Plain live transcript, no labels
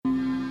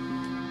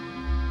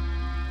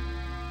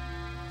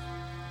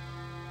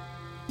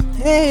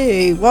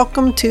Hey,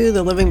 welcome to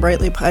the Living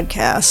Brightly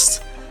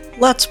podcast.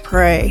 Let's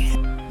pray.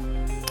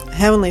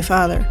 Heavenly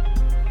Father,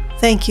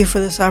 thank you for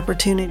this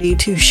opportunity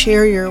to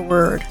share your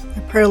word. I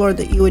pray, Lord,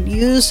 that you would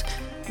use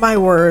my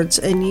words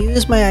and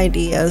use my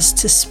ideas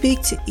to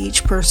speak to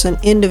each person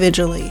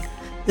individually,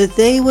 that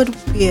they would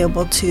be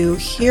able to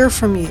hear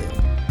from you,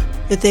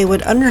 that they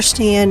would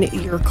understand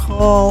your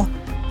call,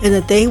 and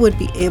that they would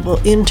be able,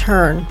 in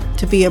turn,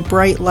 to be a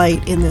bright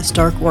light in this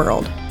dark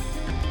world.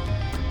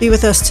 Be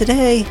with us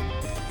today.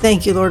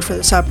 Thank you, Lord, for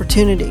this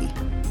opportunity.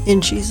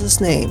 In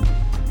Jesus' name,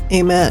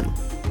 amen.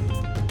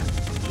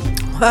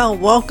 Well,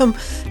 welcome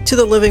to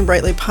the Living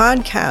Brightly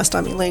podcast.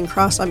 I'm Elaine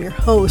Cross. I'm your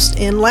host.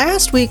 And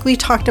last week, we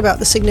talked about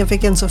the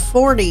significance of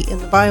 40 in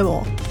the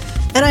Bible.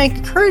 And I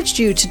encouraged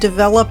you to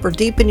develop or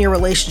deepen your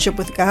relationship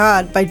with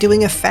God by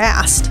doing a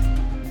fast.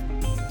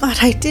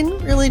 But I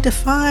didn't really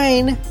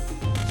define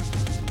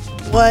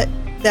what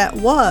that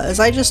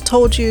was. I just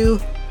told you,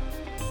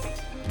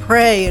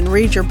 pray and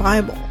read your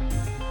Bible.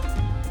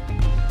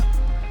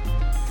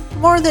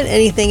 More than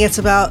anything, it's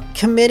about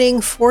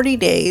committing 40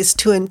 days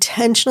to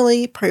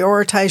intentionally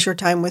prioritize your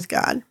time with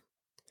God.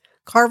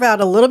 Carve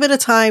out a little bit of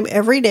time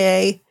every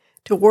day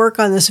to work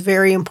on this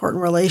very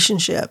important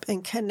relationship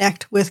and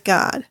connect with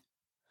God.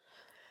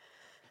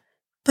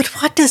 But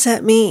what does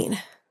that mean?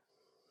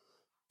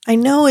 I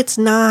know it's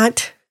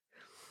not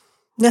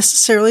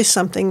necessarily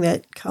something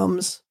that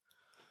comes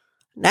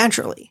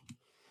naturally,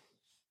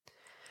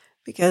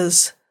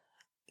 because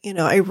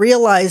I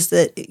realize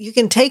that you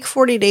can take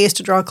 40 days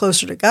to draw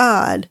closer to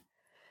God,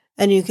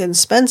 and you can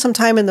spend some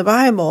time in the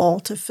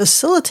Bible to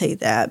facilitate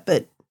that.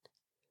 But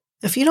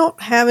if you don't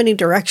have any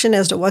direction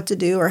as to what to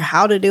do or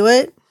how to do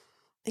it,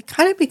 it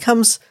kind of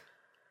becomes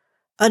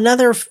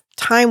another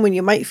time when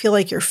you might feel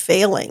like you're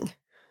failing.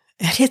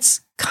 And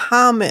it's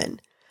common.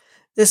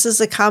 This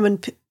is a common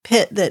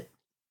pit that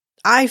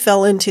I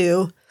fell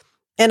into,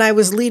 and I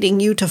was leading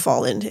you to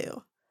fall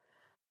into.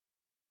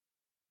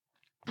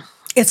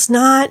 It's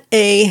not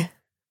a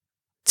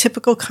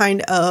typical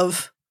kind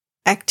of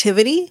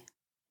activity,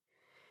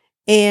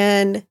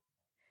 and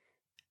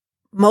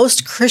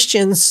most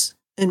Christians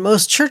in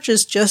most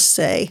churches just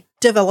say,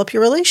 develop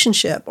your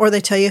relationship, or they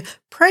tell you,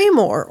 pray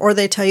more, or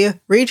they tell you,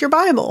 read your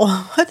Bible,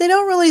 but they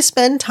don't really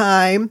spend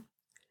time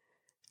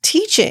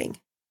teaching.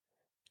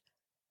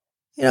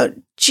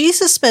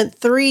 Jesus spent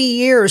 3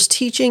 years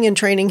teaching and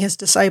training his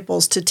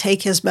disciples to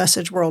take his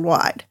message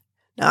worldwide.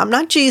 Now, I'm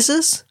not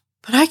Jesus,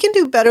 but I can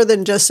do better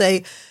than just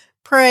say,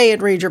 pray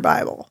and read your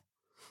Bible.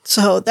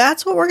 So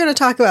that's what we're going to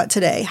talk about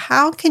today.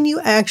 How can you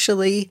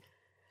actually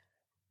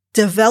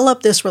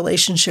develop this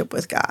relationship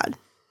with God?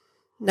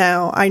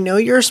 Now, I know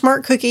you're a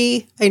smart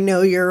cookie. I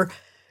know you're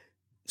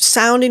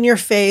sound in your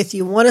faith.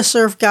 You want to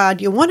serve God.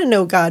 You want to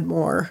know God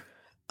more.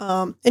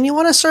 And you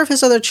want to serve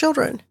his other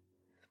children.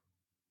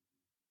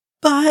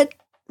 But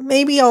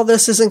maybe all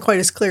this isn't quite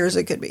as clear as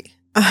it could be.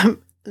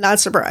 I'm not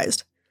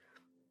surprised.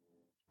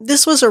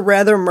 This was a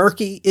rather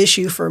murky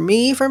issue for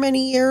me for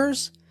many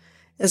years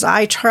as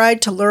I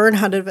tried to learn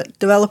how to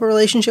develop a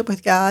relationship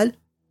with God.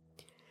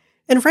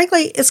 And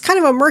frankly, it's kind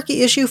of a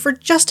murky issue for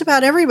just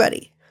about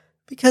everybody.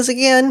 Because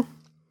again,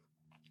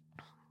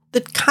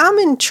 the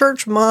common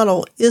church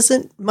model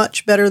isn't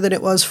much better than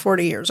it was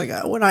 40 years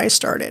ago when I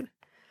started.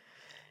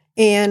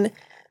 And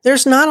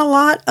there's not a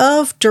lot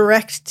of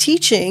direct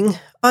teaching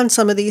on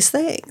some of these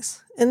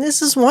things. And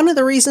this is one of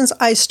the reasons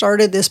I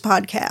started this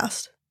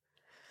podcast.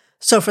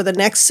 So for the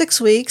next 6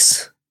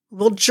 weeks,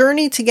 we'll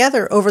journey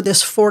together over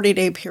this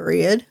 40-day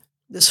period,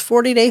 this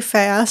 40-day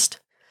fast,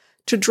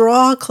 to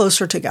draw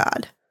closer to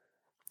God.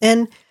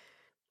 And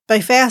by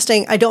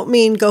fasting, I don't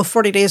mean go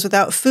 40 days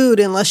without food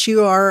unless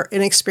you are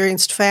an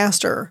experienced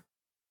faster.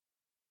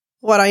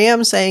 What I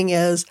am saying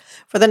is,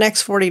 for the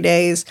next 40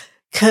 days,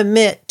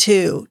 commit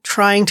to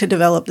trying to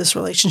develop this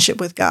relationship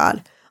with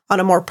God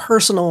on a more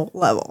personal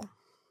level.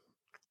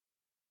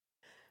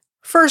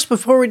 First,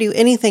 before we do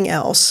anything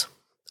else,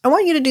 I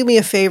want you to do me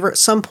a favor at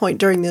some point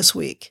during this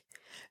week.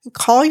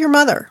 Call your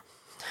mother.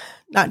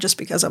 Not just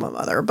because I'm a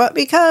mother, but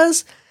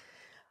because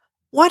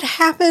what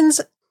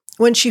happens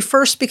when she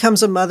first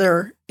becomes a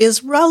mother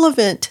is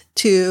relevant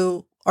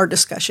to our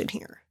discussion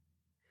here.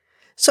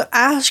 So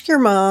ask your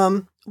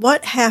mom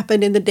what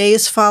happened in the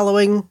days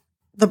following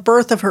the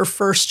birth of her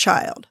first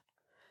child.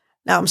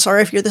 Now, I'm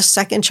sorry if you're the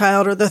second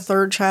child or the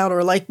third child,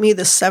 or like me,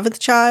 the seventh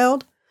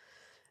child.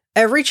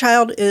 Every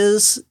child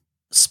is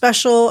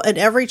special, and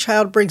every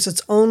child brings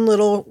its own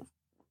little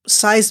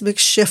seismic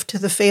shift to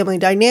the family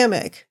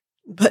dynamic,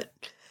 but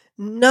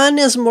none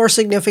is more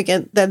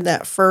significant than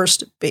that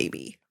first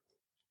baby.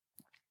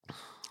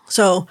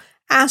 So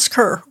ask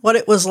her what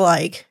it was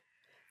like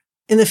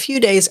in the few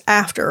days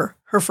after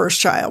her first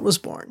child was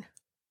born.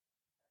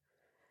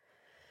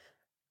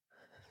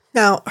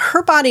 Now,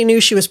 her body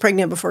knew she was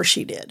pregnant before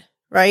she did,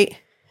 right?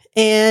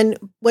 And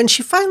when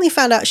she finally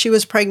found out she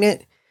was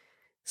pregnant,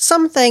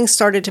 some things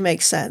started to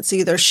make sense.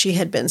 Either she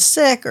had been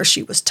sick or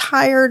she was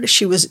tired.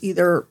 She was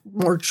either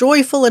more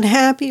joyful and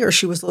happy or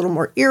she was a little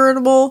more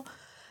irritable.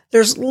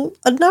 There's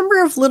a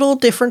number of little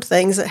different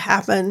things that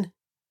happen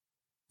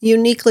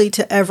uniquely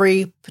to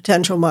every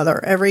potential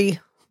mother, every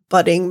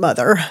budding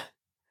mother.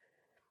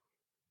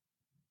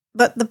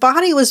 But the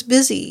body was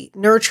busy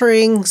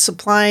nurturing,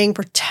 supplying,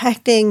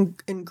 protecting,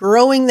 and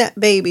growing that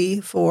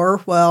baby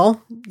for,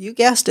 well, you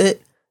guessed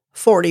it,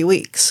 40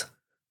 weeks.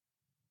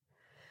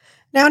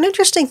 Now, an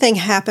interesting thing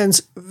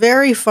happens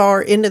very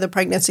far into the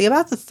pregnancy,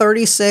 about the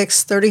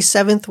 36th,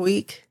 37th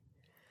week.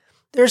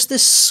 There's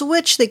this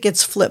switch that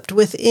gets flipped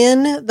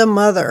within the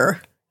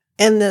mother,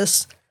 and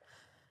this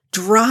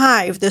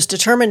drive, this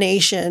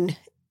determination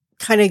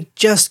kind of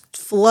just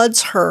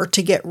floods her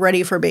to get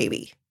ready for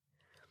baby.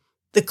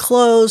 The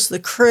clothes, the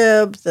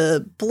crib,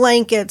 the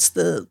blankets,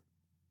 the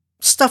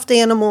stuffed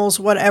animals,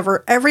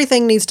 whatever,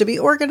 everything needs to be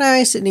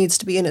organized. It needs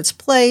to be in its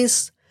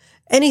place.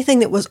 Anything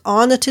that was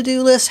on the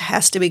to-do list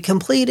has to be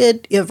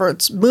completed, if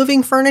it's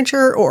moving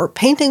furniture or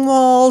painting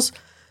walls.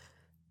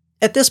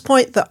 At this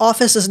point, the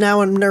office is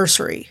now a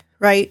nursery,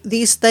 right?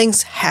 These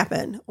things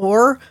happen.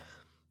 Or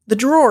the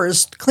drawer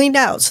is cleaned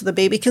out so the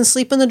baby can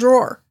sleep in the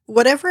drawer.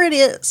 Whatever it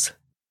is,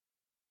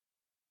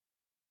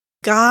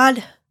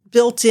 God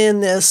built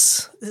in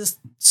this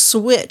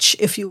switch,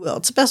 if you will.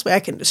 It's the best way I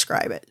can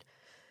describe it.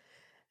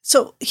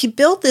 So he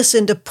built this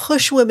in to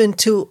push women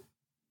to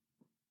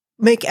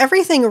make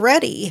everything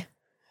ready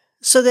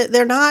so that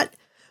they're not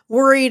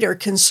worried or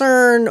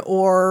concerned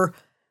or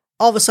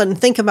all of a sudden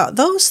think about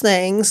those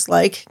things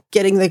like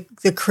getting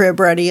the crib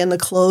ready and the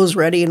clothes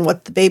ready and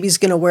what the baby's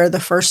going to wear the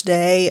first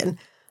day and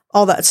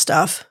all that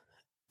stuff,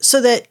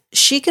 so that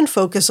she can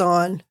focus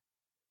on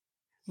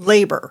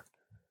labor.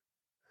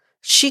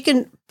 She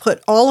can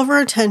put all of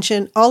her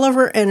attention, all of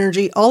her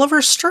energy, all of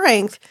her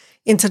strength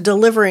into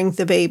delivering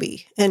the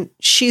baby, and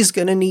she's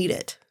going to need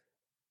it.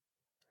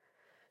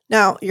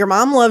 Now, your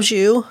mom loves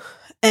you,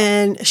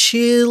 and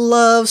she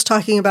loves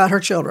talking about her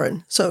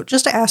children. So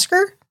just ask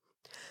her,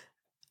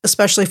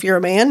 especially if you're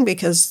a man,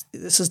 because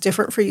this is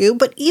different for you.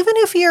 But even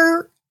if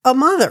you're a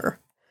mother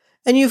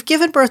and you've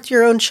given birth to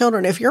your own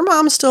children, if your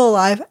mom's still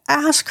alive,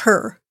 ask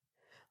her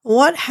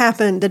what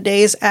happened the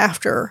days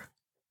after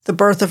the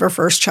birth of her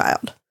first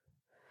child.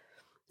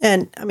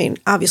 And I mean,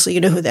 obviously,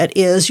 you know who that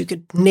is. You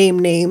could name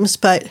names,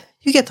 but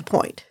you get the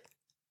point.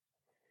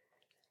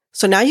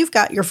 So now you've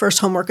got your first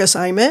homework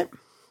assignment.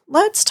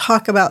 Let's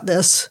talk about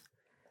this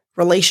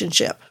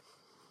relationship,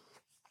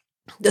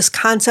 this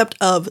concept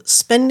of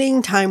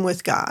spending time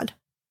with God.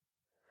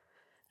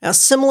 Now,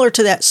 similar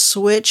to that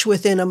switch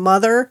within a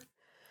mother,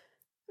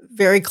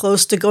 very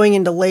close to going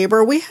into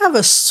labor, we have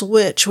a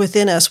switch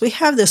within us. We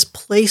have this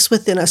place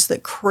within us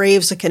that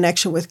craves a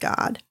connection with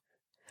God.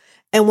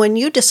 And when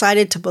you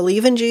decided to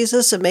believe in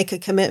Jesus and make a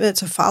commitment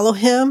to follow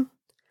him,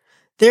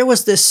 there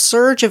was this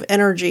surge of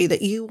energy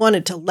that you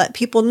wanted to let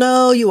people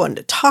know, you wanted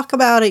to talk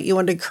about it, you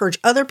wanted to encourage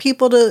other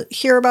people to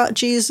hear about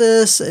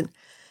Jesus. And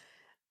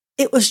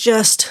it was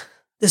just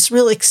this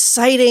really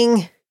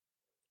exciting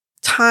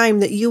time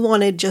that you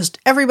wanted just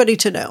everybody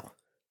to know.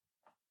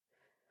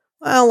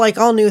 Well, like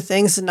all new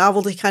things, the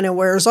novelty kind of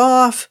wears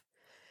off.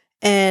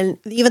 And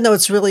even though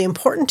it's really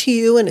important to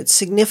you and it's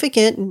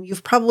significant and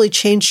you've probably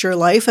changed your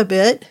life a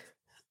bit,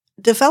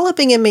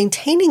 developing and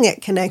maintaining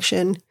that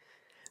connection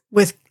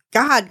with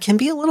God can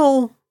be a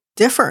little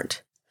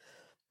different.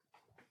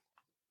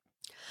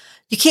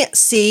 You can't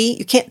see,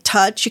 you can't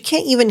touch, you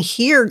can't even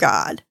hear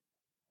God.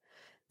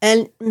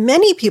 And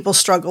many people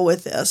struggle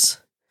with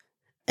this.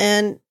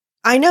 And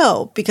I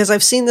know because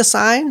I've seen the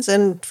signs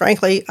and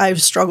frankly,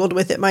 I've struggled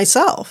with it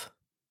myself.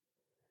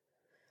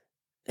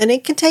 And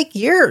it can take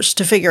years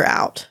to figure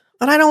out,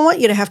 but I don't want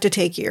you to have to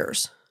take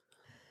years.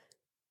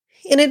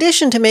 In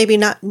addition to maybe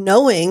not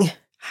knowing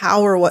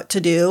how or what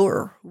to do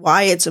or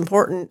why it's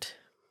important,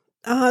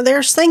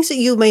 there's things that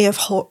you may have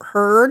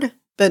heard,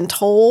 been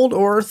told,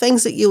 or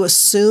things that you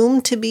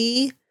assume to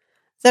be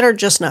that are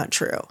just not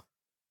true.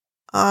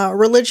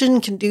 Religion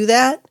can do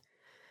that,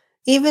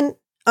 even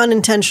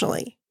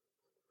unintentionally.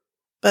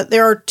 But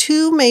there are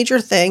two major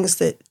things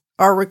that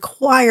are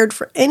required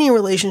for any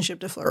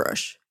relationship to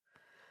flourish: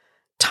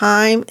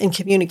 time and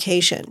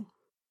communication.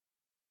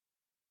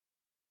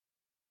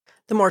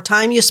 The more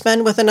time you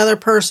spend with another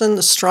person,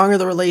 the stronger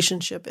the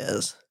relationship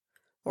is,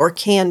 or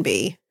can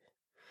be.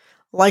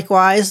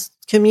 Likewise,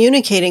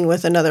 communicating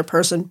with another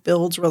person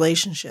builds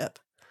relationship.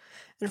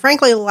 And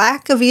frankly,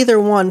 lack of either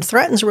one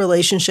threatens a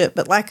relationship,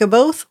 but lack of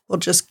both will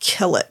just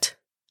kill it.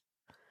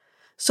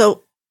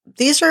 So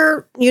these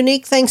are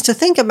unique things to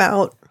think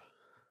about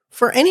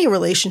for any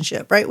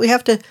relationship, right? We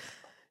have to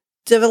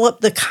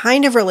develop the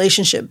kind of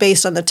relationship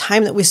based on the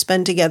time that we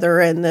spend together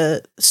and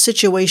the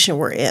situation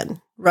we're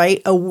in,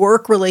 right? A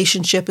work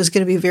relationship is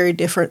going to be very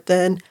different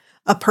than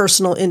a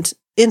personal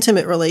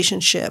intimate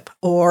relationship,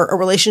 or a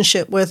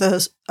relationship with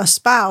a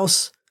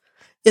spouse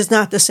is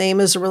not the same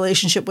as a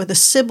relationship with a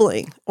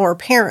sibling or a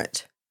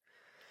parent.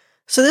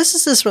 So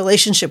this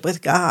relationship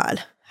with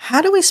God.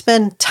 How do we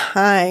spend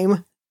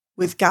time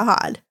with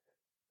God?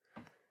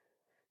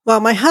 Well,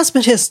 my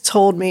husband has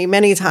told me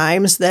many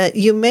times that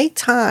you make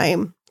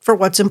time for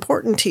what's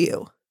important to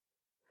you.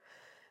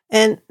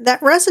 And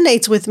that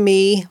resonates with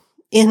me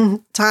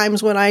in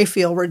times when I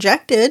feel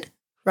rejected,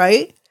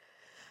 right?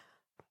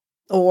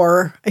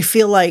 or I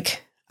feel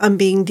like I'm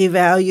being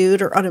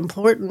devalued or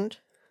unimportant.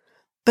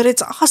 But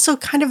it's also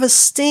kind of a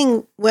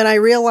sting when I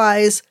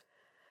realize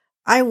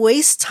I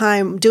waste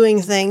time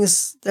doing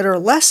things that are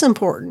less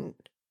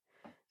important,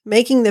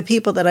 making the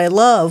people that I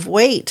love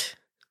wait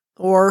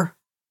or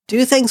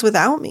do things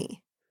without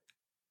me.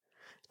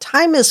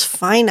 Time is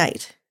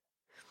finite,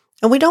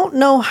 and we don't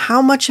know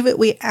how much of it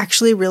we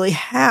actually really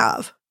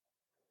have.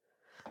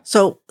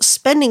 So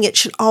spending it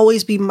should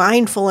always be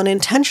mindful and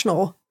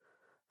intentional.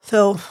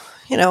 Though,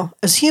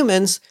 as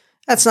humans,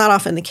 that's not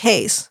often the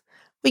case.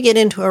 We get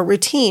into a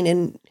routine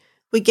and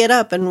we get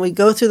up and we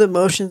go through the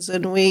motions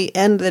and we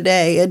end the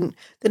day. And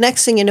the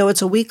next thing you know,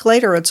 it's a week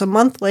later, it's a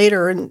month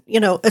later, and,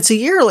 it's a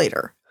year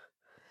later.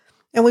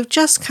 And we've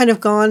just kind of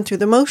gone through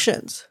the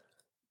motions.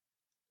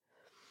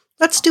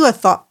 Let's do a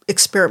thought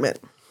experiment.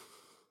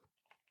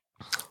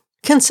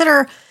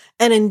 Consider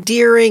an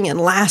endearing and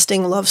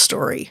lasting love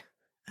story.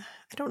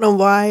 I don't know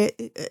why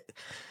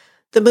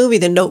the movie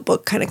The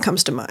Notebook kind of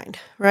comes to mind,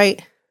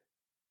 right?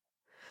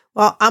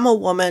 Well, I'm a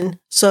woman,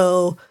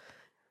 so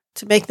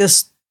to make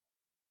this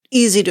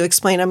easy to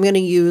explain, I'm going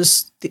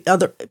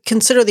to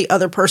consider the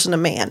other person a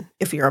man.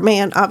 If you're a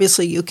man,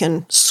 obviously you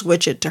can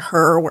switch it to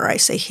her where I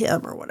say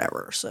him or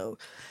whatever. So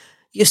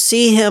you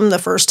see him the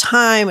first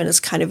time and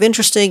it's kind of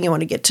interesting. You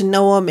want to get to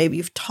know him. Maybe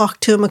you've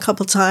talked to him a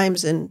couple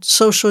times in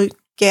social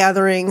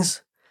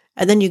gatherings,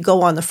 and then you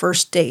go on the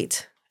first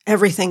date.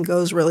 Everything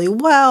goes really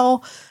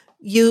well.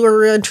 You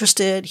are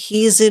interested,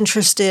 he's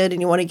interested,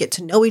 and you want to get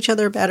to know each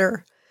other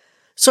better.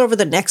 So over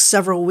the next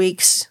several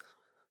weeks,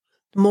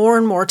 more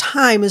and more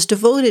time is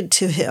devoted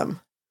to him.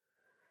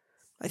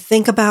 I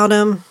think about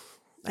him.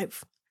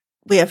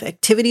 We have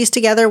activities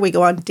together. We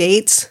go on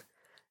dates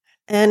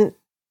and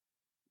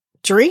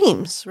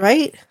dreams,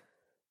 right?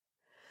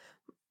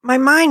 My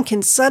mind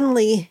can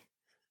suddenly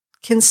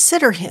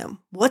consider him.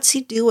 What's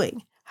he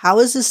doing? How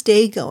is this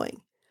day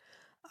going?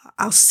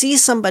 I'll see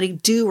somebody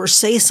do or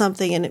say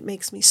something and it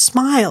makes me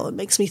smile. It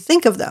makes me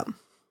think of them.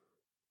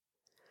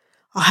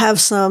 I'll have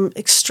some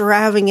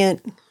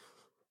extravagant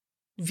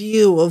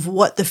view of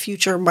what the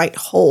future might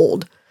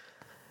hold.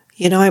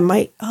 I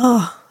might,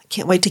 I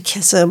can't wait to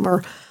kiss him,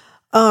 or,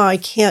 I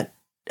can't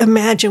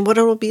imagine what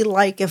it will be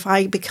like if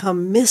I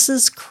become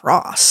Mrs.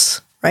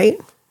 Cross, right?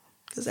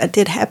 Because that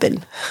did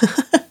happen.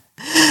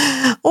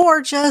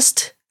 Or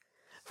just,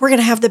 we're going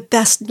to have the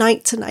best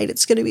night tonight.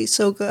 It's going to be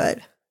so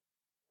good.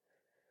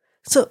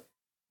 So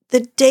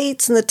the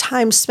dates and the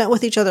time spent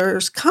with each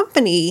other's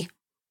company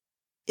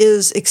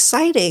is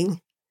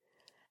exciting,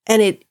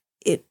 and it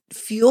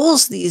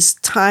fuels these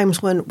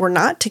times when we're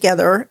not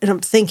together and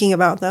I'm thinking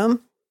about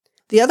them.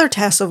 The other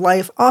tasks of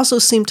life also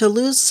seem to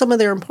lose some of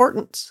their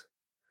importance.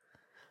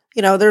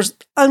 There's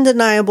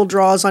undeniable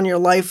draws on your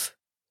life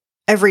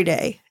every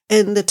day,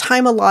 and the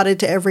time allotted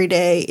to every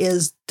day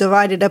is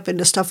divided up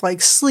into stuff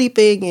like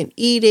sleeping and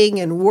eating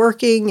and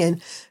working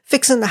and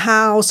fixing the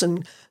house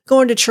and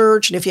going to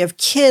church. And if you have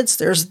kids,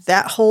 there's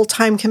that whole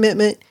time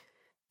commitment.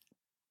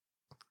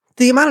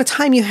 The amount of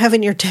time you have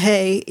in your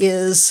day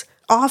is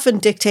often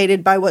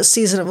dictated by what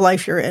season of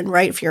life you're in,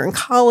 right? If you're in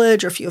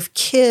college, or if you have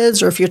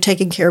kids, or if you're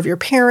taking care of your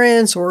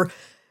parents, or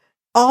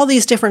all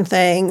these different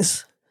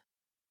things.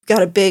 You've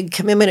got a big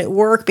commitment at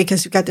work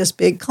because you've got this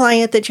big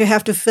client that you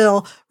have to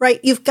fill, right?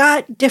 You've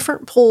got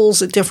different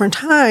pulls at different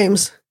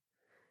times,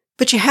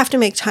 but you have to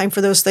make time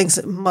for those things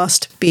that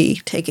must be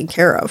taken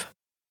care of.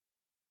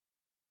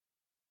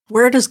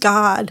 Where does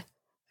God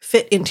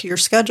fit into your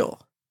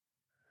schedule?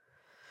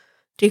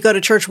 Do you go to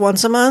church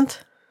once a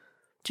month?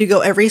 Do you go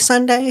every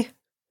Sunday?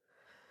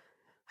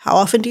 How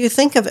often do you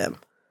think of him?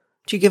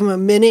 Do you give him a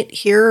minute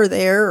here or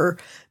there? Or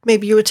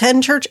maybe you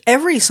attend church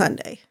every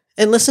Sunday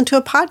and listen to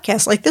a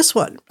podcast like this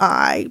one.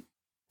 I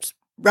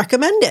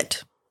recommend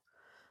it.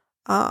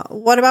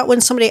 What about when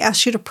somebody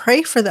asks you to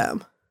pray for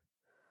them?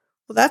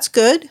 Well, that's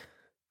good.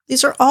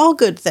 These are all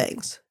good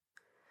things.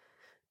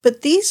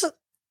 But these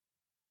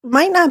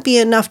might not be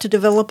enough to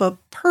develop a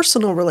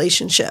personal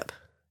relationship.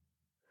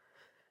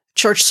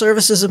 Church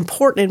service is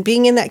important, and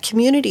being in that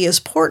community is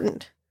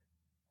important.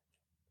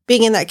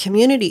 Being in that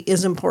community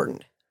is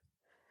important.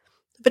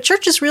 But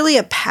church is really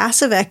a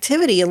passive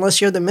activity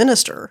unless you're the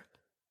minister.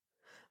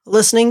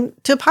 Listening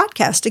to a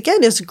podcast,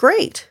 again, is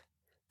great.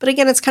 But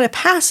again, it's kind of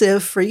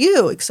passive for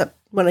you, except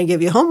when I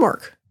give you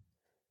homework.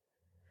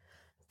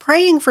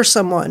 Praying for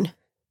someone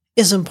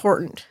is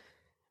important.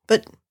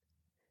 But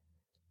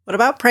what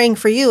about praying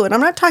for you? And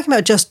I'm not talking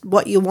about just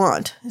what you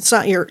want. It's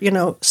not your,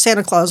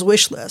 Santa Claus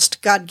wish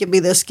list. God, give me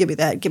this, give me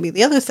that, give me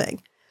the other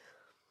thing.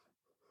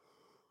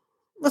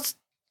 Let's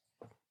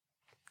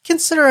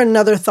consider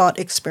another thought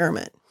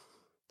experiment.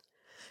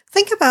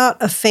 Think about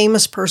a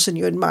famous person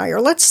you admire.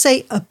 Let's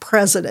say a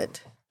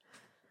president.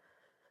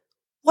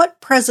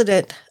 What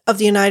president of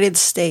the United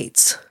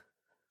States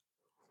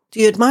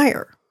do you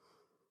admire?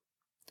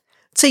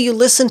 Say you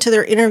listen to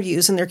their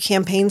interviews and their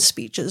campaign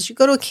speeches. You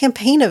go to a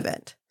campaign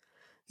event.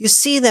 You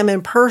see them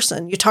in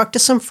person. You talk to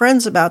some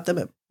friends about them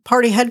at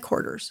party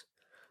headquarters.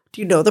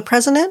 Do you know the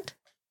president?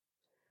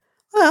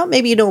 Well,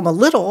 maybe you know him a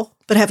little,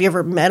 but have you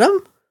ever met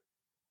him?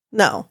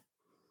 No.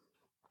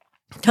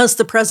 Does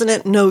the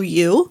president know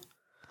you?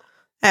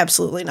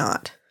 Absolutely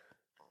not.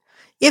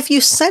 If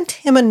you sent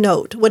him a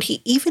note, would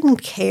he even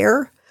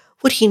care?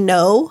 Would he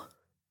know?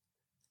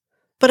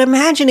 But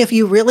imagine if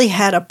you really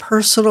had a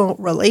personal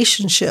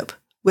relationship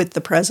with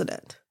the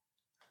president.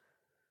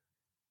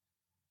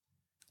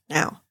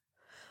 Now,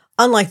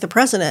 unlike the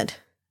president,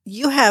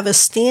 you have a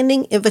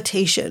standing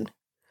invitation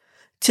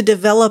to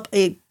develop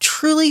a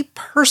truly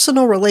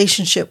personal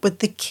relationship with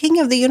the King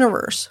of the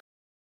universe.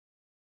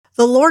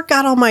 The Lord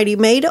God Almighty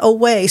made a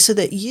way so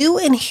that you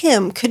and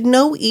him could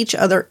know each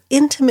other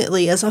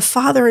intimately as a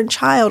father and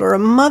child or a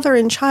mother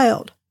and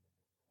child.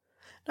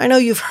 I know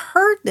you've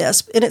heard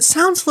this, and it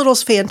sounds a little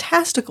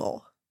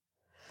fantastical,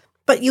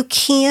 but you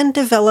can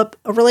develop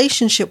a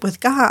relationship with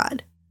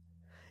God.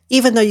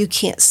 Even though you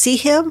can't see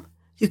him,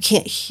 you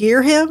can't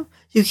hear him,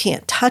 you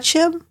can't touch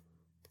him.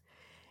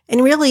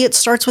 And really, it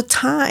starts with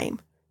time,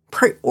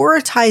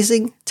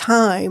 prioritizing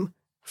time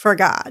for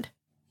God.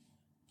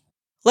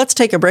 Let's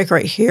take a break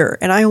right here,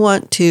 and I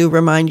want to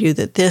remind you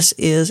that this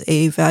is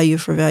a Value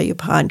for Value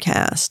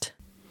podcast.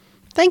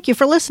 Thank you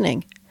for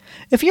listening.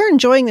 If you're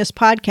enjoying this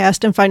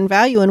podcast and find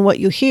value in what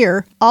you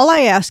hear, all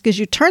I ask is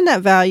you turn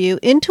that value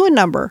into a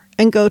number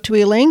and go to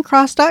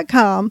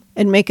elainecross.com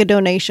and make a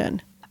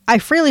donation. I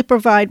freely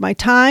provide my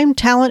time,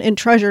 talent, and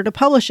treasure to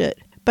publish it,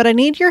 but I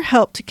need your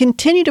help to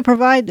continue to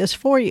provide this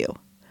for you.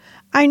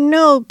 I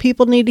know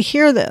people need to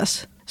hear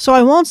this, so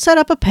I won't set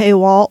up a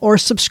paywall or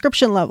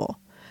subscription level.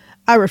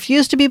 I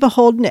refuse to be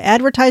beholden to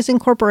advertising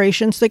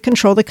corporations that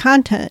control the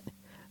content.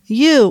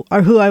 You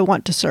are who I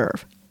want to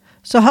serve.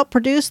 So help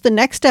produce the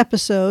next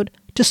episode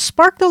to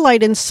spark the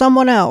light in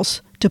someone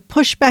else to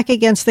push back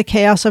against the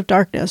chaos of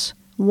darkness,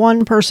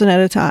 one person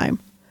at a time.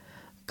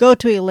 Go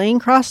to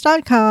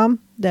elainecross.com,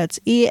 that's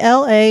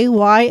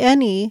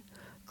ELAYNE,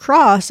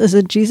 cross as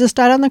in Jesus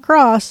died on the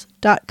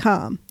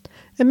cross.com,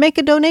 and make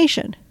a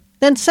donation.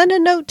 Then send a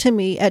note to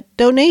me at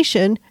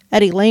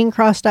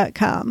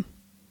donation@elainecross.com.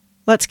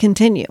 Let's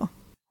continue.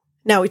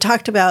 Now, we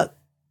talked about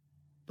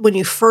when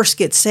you first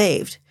get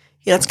saved.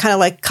 It's kind of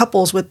like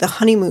couples with the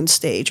honeymoon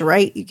stage,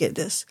 right? You get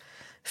this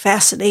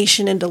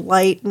fascination and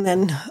delight, and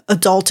then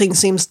adulting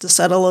seems to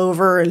settle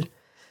over, and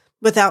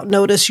without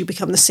notice, you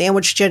become the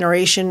sandwich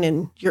generation,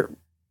 and you're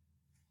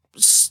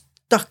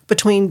stuck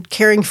between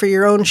caring for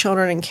your own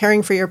children and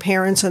caring for your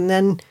parents, and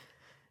then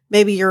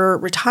maybe you're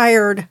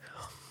retired.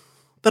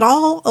 But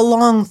all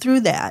along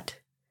through that,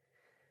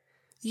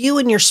 you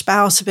and your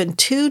spouse have been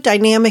two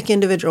dynamic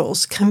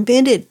individuals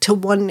committed to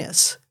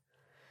oneness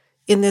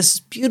in this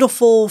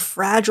beautiful,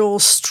 fragile,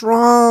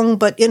 strong,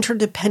 but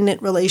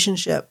interdependent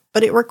relationship.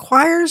 But it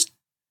requires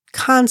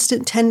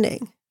constant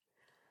tending.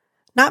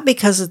 Not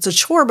because it's a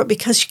chore, but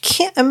because you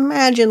can't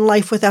imagine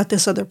life without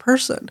this other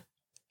person.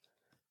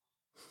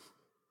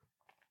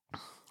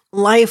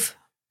 Life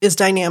is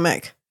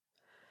dynamic,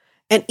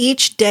 and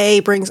each day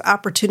brings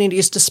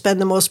opportunities to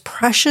spend the most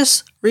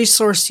precious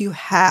resource you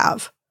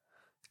have,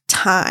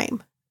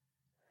 time.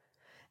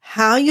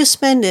 How you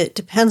spend it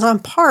depends on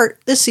part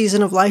the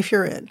season of life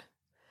you're in.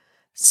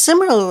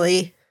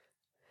 Similarly,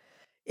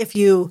 if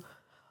you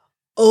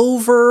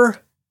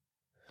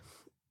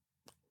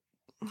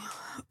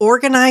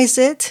organize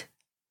it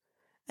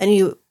and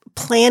you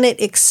plan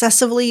it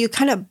excessively, you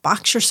kind of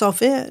box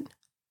yourself in.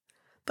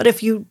 But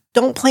if you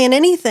don't plan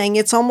anything,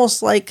 it's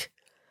almost like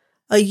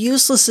a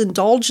useless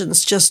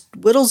indulgence just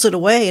whittles it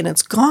away and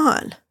it's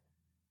gone.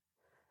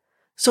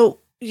 So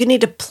you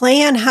need to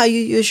plan how you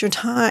use your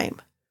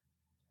time.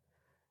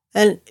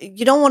 And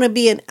you don't want to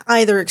be in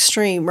either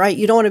extreme, right?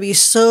 You don't want to be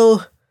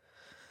so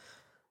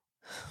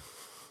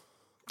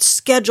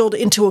scheduled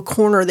into a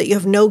corner that you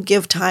have no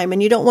give time,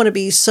 and you don't want to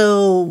be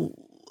so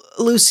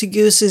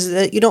loosey-goosey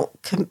that you don't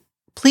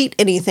complete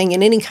anything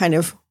in any kind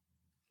of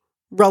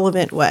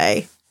relevant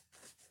way.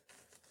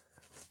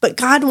 But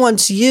God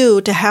wants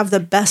you to have the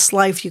best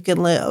life you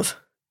can live.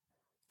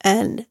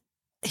 And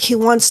he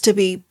wants to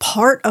be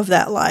part of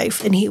that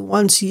life, and he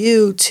wants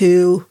you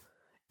to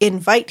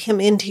invite him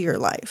into your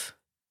life.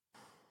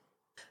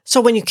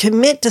 So when you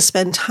commit to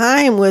spend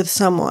time with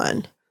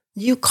someone,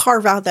 you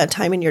carve out that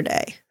time in your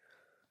day.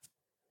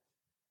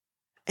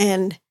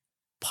 And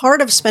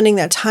part of spending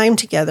that time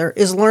together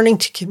is learning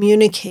to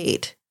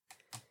communicate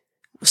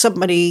with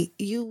somebody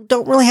you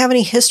don't really have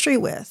any history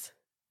with.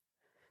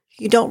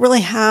 You don't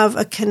really have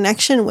a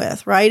connection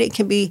with, right? It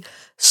can be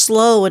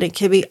slow and it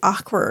can be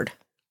awkward.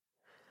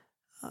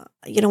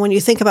 When you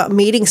think about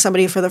meeting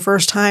somebody for the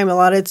first time, a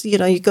lot of it's,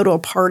 you go to a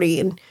party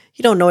and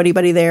you don't know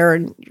anybody there,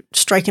 and you're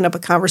striking up a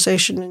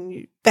conversation and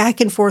you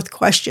back and forth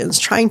questions,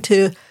 trying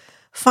to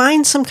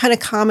find some kind of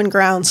common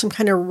ground, some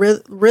kind of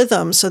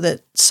rhythm so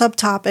that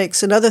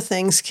subtopics and other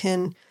things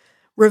can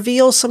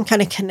reveal some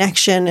kind of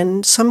connection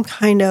and some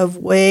kind of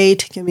way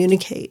to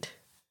communicate.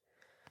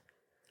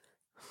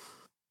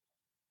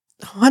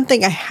 One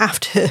thing I have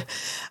to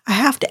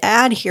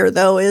add here,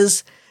 though,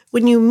 is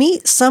when you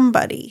meet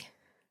somebody,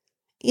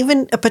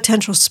 even a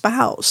potential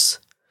spouse,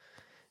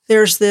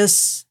 there's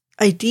this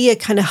idea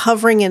kind of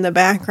hovering in the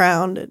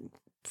background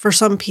for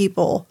some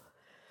people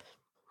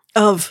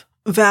of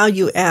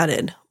value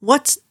added.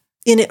 What's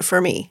in it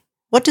for me?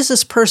 What does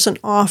this person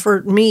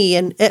offer me,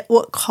 and at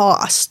what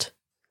cost?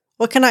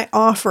 What can I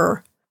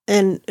offer,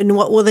 and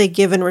what will they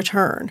give in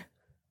return?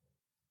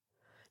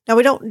 Now,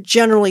 we don't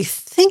generally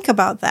think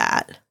about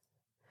that,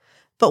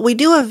 but we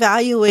do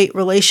evaluate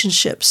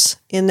relationships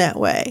in that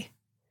way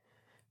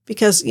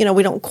because, we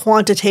don't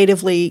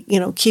quantitatively,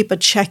 keep a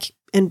check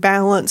and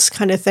balance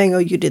kind of thing. Oh,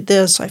 you did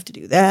this, I have to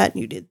do that.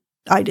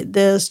 I did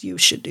this, you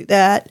should do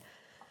that.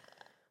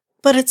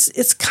 But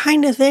it's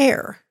kind of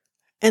there.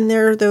 And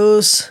there are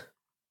those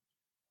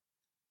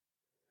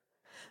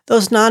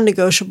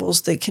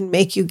non-negotiables that can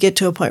make you get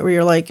to a point where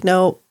you're like,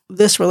 no,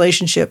 this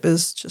relationship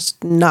is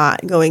just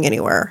not going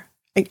anywhere.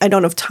 I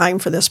don't have time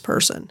for this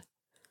person.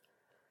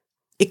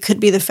 It could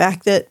be the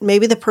fact that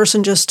maybe the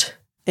person just,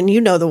 and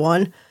the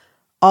one,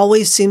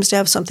 always seems to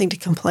have something to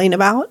complain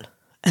about,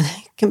 and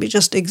it can be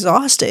just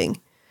exhausting.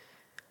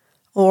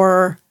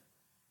 Or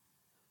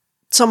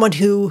someone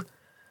who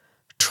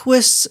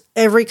twists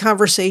every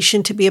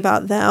conversation to be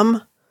about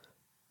them,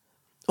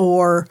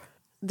 or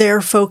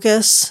their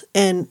focus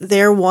and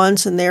their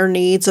wants and their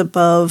needs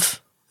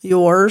above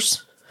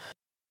yours.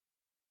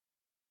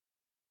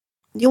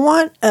 You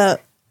want a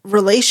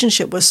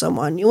relationship with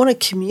someone. You want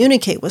to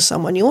communicate with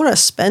someone. You want to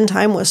spend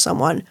time with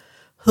someone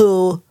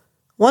who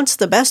wants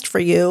the best for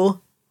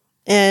you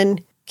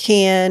and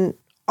can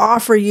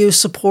offer you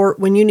support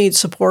when you need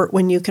support,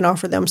 when you can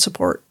offer them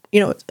support.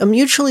 A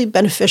mutually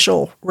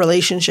beneficial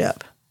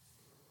relationship.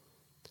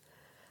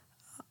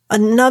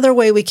 Another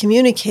way we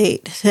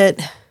communicate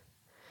that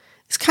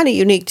is kind of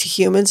unique to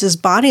humans is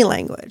body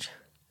language,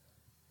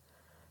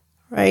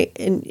 right?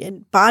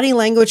 And body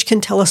language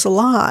can tell us a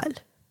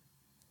lot.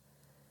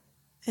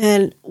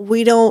 And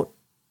we don't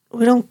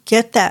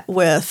get that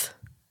with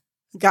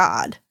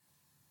God.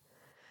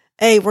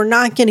 We're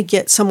not going to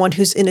get someone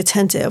who's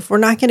inattentive. We're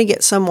not going to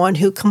get someone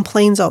who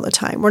complains all the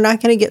time. We're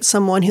not going to get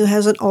someone who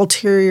has an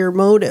ulterior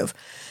motive.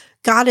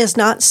 God is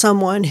not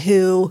someone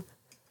who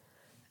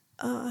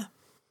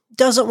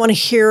doesn't want to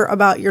hear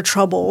about your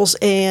troubles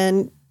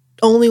and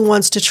only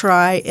wants to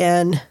try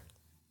and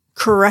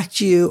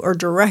correct you or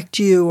direct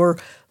you or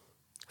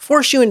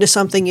force you into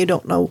something you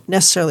don't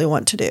necessarily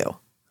want to do.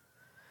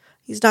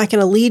 He's not going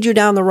to lead you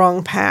down the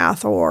wrong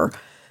path or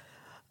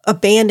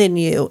abandon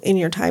you in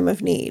your time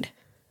of need.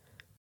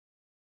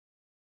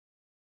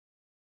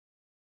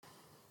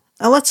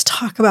 Now let's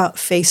talk about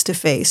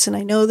face-to-face. And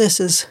I know this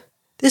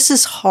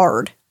is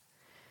hard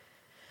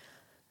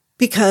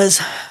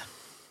because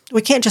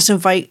we can't just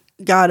invite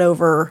God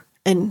over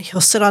and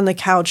he'll sit on the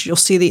couch. You'll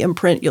see the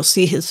imprint. You'll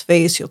see his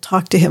face. You'll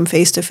talk to him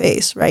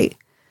face-to-face, right?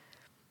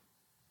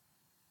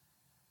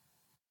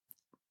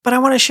 But I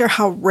want to share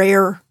how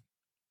rare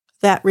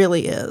that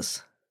really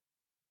is.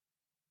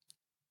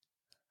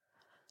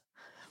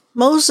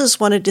 Moses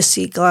wanted to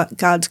see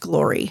God's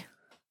glory.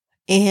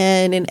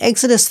 And in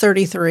Exodus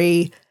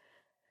 33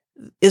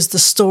 is the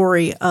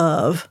story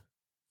of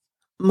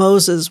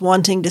Moses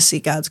wanting to see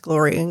God's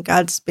glory. And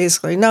God's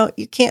basically, no,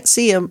 you can't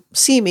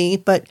see me,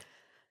 but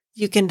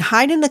you can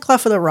hide in the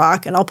cleft of the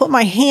rock and I'll put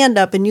my hand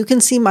up and you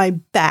can see my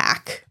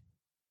back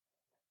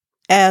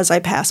as I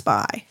pass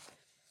by.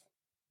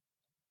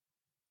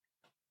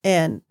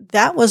 And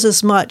that was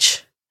as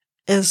much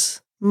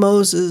as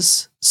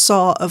Moses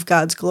saw of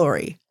God's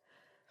glory.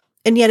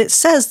 And yet it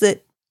says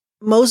that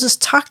Moses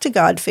talked to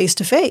God face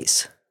to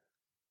face.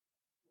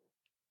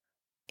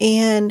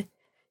 And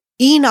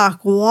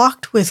Enoch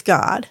walked with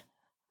God.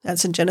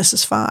 That's in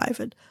Genesis 5.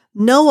 And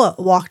Noah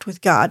walked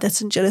with God.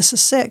 That's in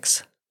Genesis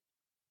 6.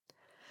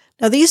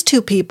 Now these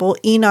two people,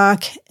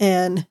 Enoch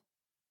and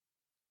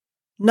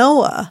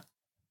Noah,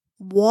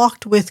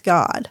 walked with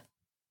God.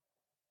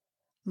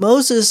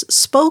 Moses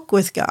spoke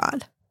with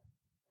God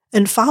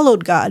and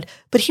followed God,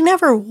 but he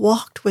never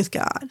walked with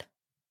God.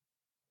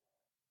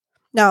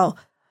 Now,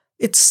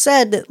 it's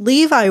said that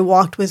Levi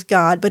walked with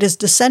God, but his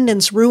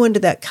descendants ruined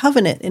that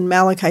covenant in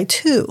Malachi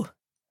 2.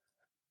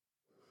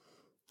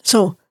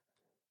 So,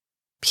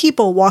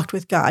 people walked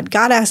with God.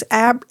 God asked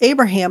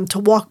Abraham to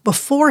walk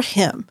before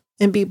him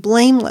and be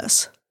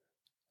blameless.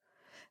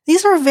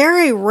 These are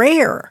very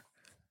rare,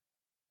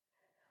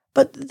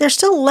 but they're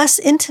still less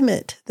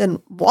intimate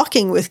than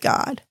walking with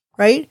God,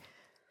 right?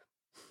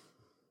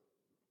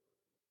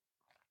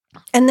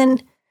 And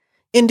then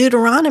in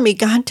Deuteronomy,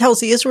 God tells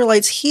the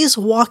Israelites he's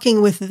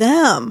walking with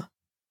them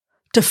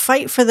to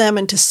fight for them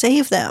and to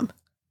save them.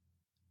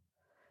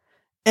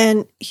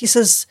 And he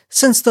says,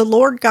 since the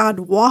Lord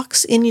God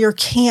walks in your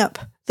camp,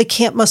 the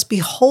camp must be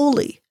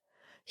holy.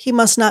 He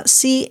must not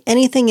see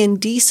anything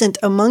indecent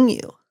among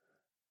you.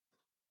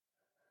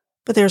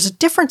 But there's a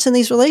difference in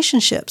these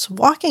relationships.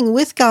 Walking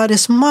with God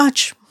is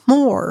much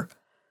more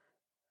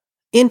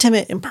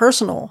intimate and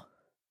personal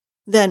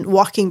than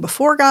walking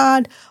before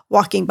God,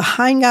 walking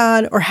behind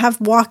God, or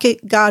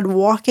God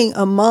walking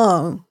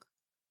among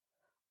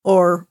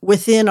or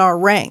within our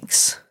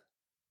ranks,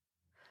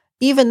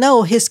 even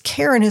though his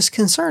care and his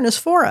concern is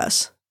for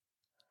us.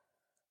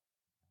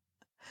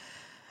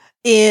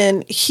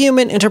 In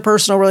human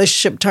interpersonal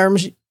relationship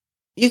terms,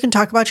 you can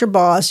talk about your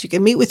boss, you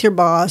can meet with your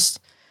boss,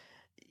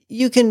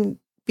 you can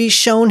be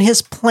shown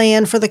his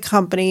plan for the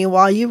company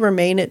while you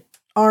remain at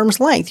arm's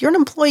length. You're an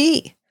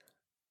employee.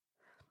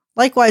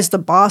 Likewise, the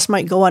boss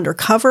might go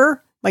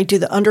undercover, might do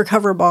the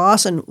undercover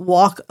boss and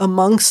walk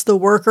amongst the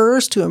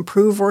workers to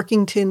improve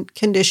working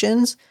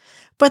conditions.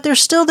 But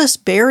there's still this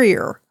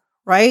barrier,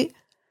 right?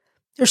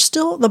 There's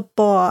still the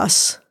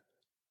boss,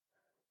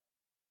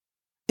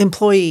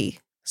 employee,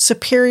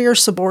 superior,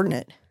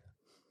 subordinate.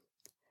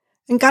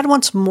 And God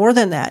wants more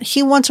than that.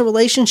 He wants a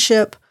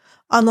relationship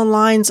on the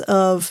lines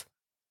of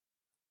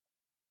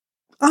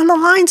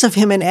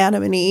him and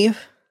Adam and Eve,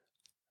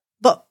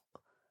 but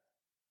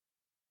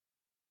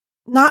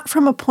not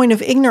from a point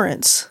of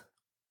ignorance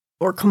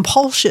or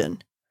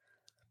compulsion,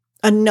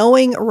 a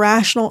knowing,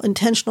 rational,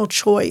 intentional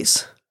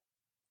choice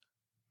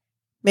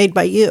made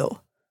by you.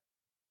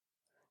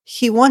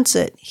 He wants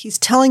it. He's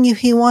telling you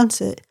he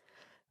wants it,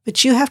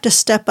 but you have to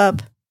step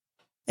up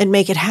and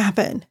make it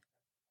happen.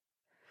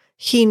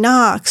 He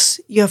knocks,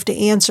 you have to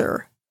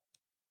answer,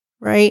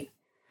 right?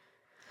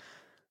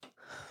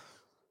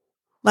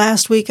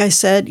 Last week I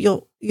said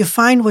you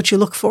find what you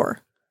look for.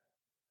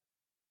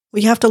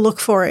 We have to look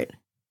for it.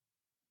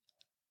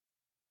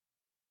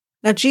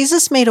 Now,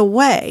 Jesus made a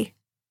way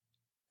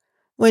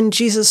when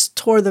Jesus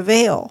tore the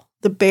veil,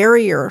 the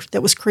barrier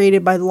that was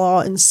created by law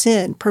and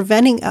sin,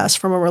 preventing us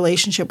from a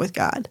relationship with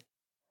God.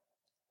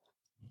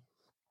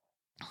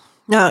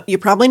 Now, you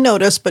probably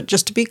noticed, but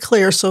just to be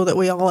clear so that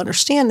we all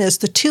understand this,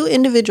 the two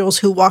individuals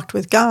who walked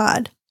with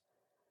God,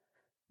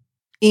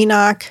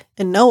 Enoch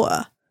and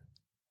Noah,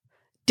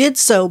 did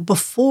so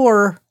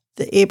before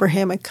the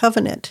Abrahamic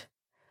covenant,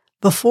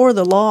 before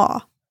the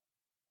law.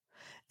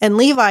 And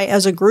Levi,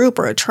 as a group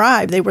or a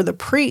tribe, they were the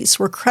priests,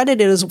 were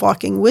credited as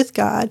walking with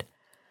God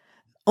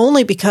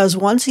only because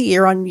once a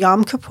year on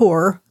Yom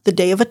Kippur, the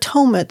Day of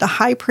Atonement, the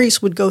high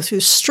priest would go through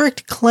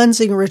strict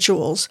cleansing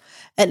rituals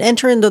and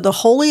enter into the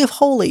Holy of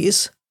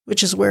Holies,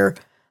 which is where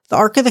the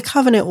Ark of the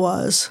Covenant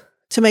was,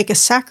 to make a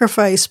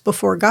sacrifice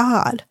before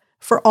God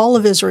for all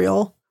of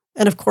Israel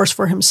and, of course,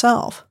 for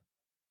himself.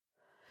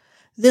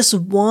 This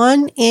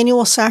one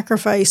annual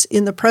sacrifice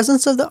in the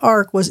presence of the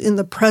Ark was in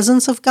the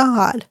presence of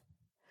God,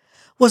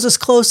 was as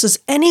close as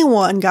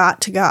anyone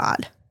got to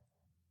God,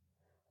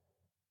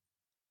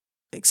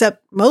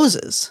 except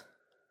Moses,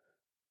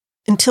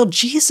 until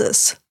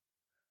Jesus.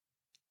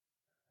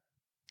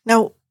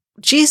 Now,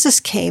 Jesus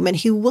came and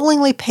he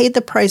willingly paid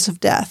the price of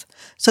death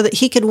so that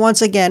he could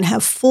once again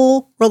have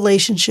full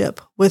relationship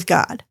with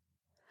God.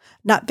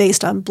 Not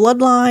based on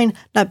bloodline,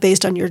 not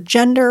based on your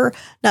gender,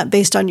 not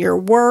based on your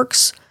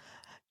works,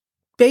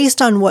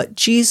 based on what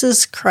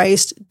Jesus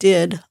Christ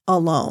did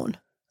alone.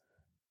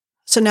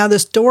 So now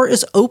this door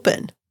is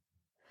open.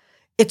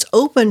 It's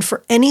open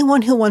for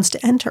anyone who wants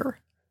to enter.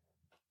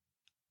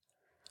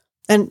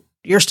 And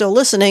you're still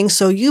listening,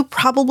 so you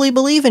probably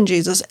believe in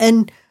Jesus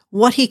and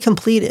what he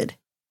completed,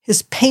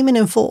 his payment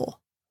in full.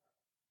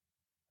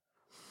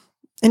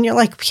 And you're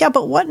like, yeah,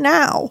 but what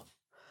now?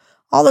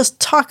 All this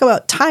talk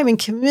about time and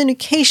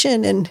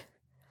communication and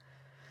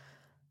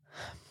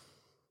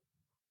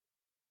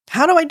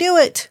how do I do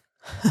it?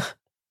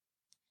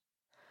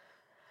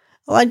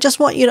 Well, I just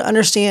want you to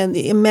understand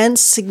the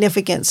immense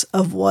significance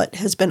of what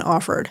has been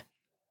offered.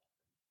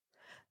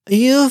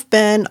 You've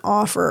been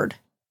offered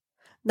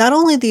not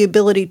only the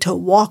ability to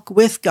walk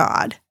with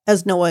God,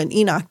 as Noah and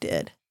Enoch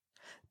did,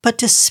 but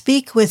to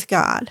speak with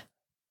God,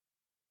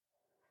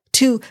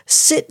 to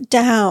sit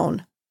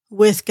down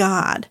with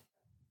God.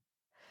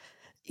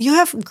 You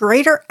have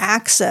greater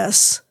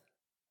access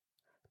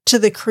to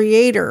the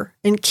Creator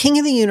and King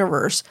of the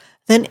universe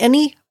than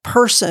any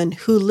person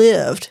who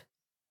lived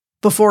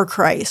before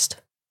Christ.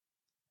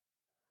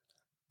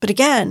 But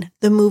again,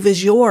 the move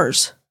is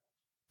yours.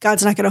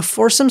 God's not going to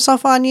force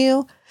himself on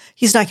you.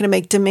 He's not going to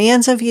make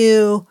demands of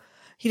you.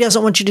 He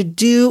doesn't want you to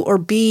do or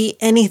be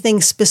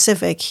anything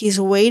specific. He's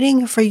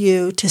waiting for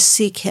you to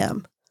seek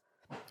him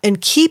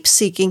and keep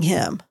seeking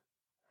him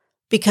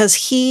because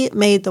he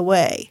made the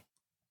way.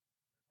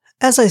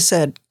 As I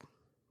said,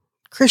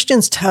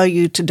 Christians tell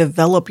you to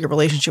develop your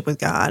relationship with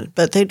God,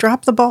 but they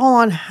drop the ball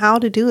on how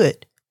to do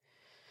it.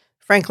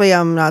 Frankly,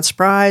 I'm not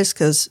surprised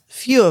because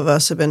few of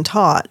us have been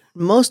taught.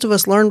 Most of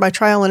us learn by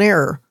trial and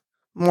error.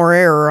 More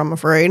error, I'm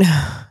afraid. And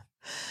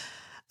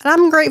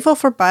I'm grateful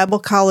for Bible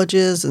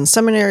colleges and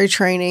seminary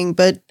training,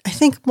 but I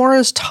think more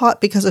is taught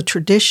because of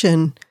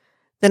tradition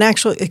than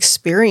actual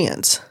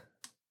experience.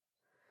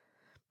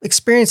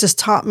 Experience has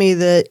taught me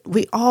that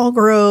we all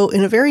grow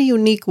in a very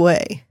unique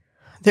way.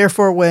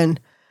 Therefore, when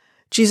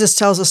Jesus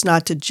tells us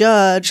not to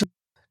judge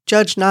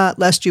not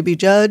lest you be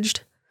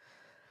judged,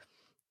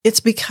 it's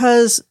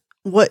because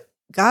what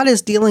God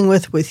is dealing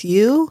with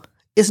you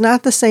is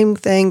not the same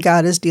thing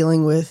God is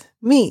dealing with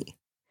me.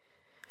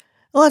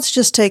 Let's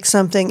just take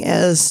something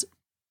as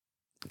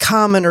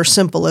common or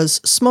simple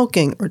as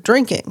smoking or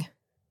drinking.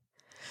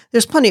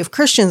 There's plenty of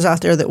Christians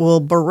out there that will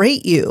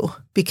berate you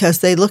because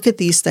they look at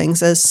these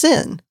things as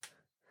sin.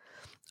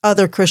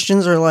 Other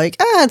Christians are like,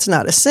 it's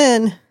not a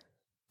sin.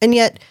 And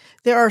yet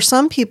there are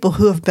some people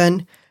who have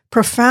been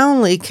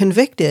profoundly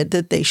convicted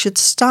that they should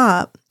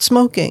stop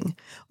smoking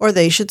or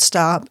they should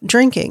stop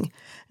drinking.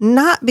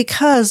 Not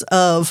because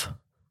of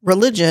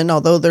religion,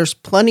 although there's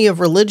plenty of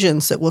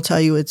religions that will tell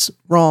you it's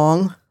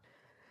wrong,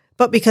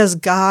 but because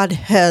God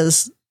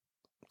has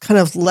kind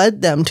of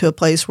led them to a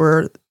place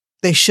where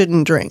they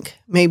shouldn't drink.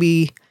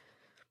 Maybe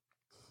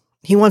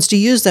he wants to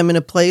use them in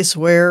a place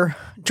where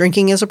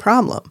drinking is a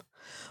problem,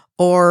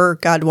 or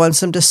God wants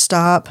them to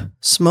stop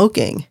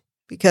smoking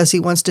because he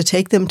wants to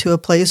take them to a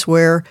place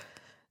where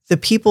the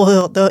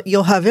people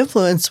you'll have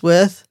influence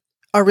with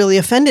are really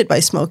offended by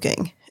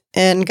smoking,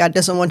 and God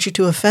doesn't want you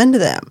to offend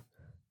them.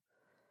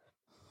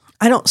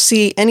 I don't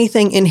see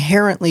anything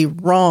inherently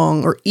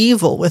wrong or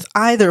evil with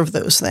either of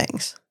those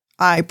things.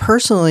 I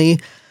personally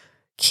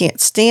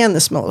can't stand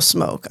the smell of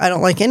smoke. I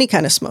don't like any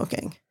kind of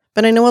smoking.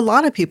 But I know a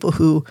lot of people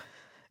who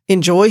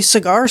enjoy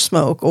cigar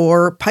smoke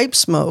or pipe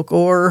smoke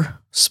or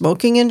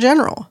smoking in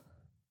general.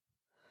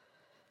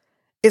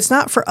 It's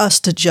not for us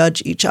to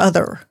judge each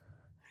other.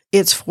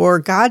 It's for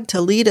God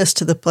to lead us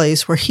to the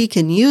place where he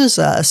can use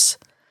us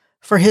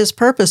for his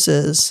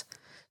purposes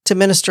to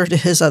minister to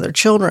his other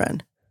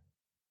children.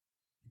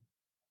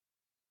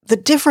 The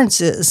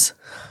difference is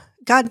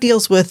God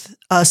deals with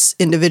us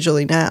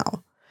individually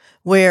now,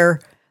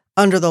 where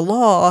under the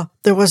law,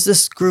 there was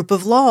this group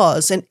of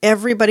laws and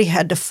everybody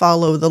had to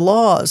follow the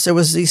laws. There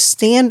was these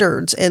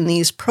standards and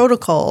these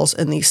protocols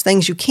and these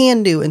things you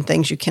can do and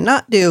things you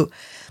cannot do.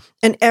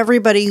 And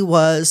everybody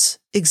was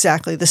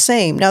exactly the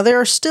same. Now, there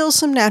are still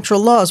some natural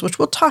laws, which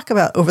we'll talk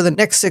about over the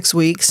next 6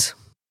 weeks.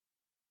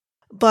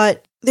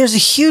 But there's a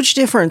huge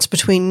difference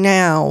between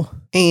now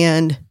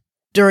and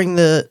during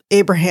the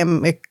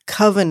Abrahamic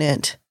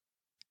covenant.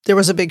 There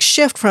was a big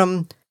shift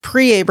from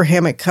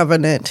pre-Abrahamic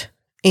covenant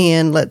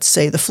and, let's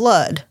say, the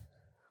flood,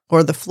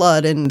 or the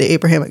flood and the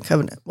Abrahamic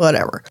covenant,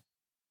 whatever.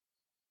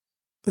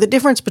 The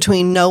difference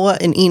between Noah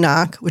and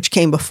Enoch, which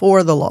came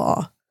before the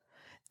law,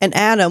 and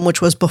Adam,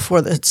 which was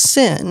before the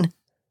sin,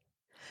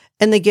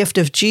 and the gift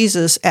of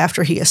Jesus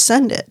after he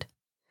ascended.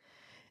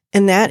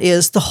 And that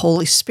is the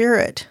Holy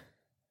Spirit.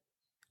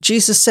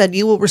 Jesus said,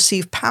 "You will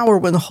receive power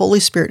when the Holy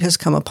Spirit has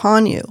come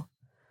upon you."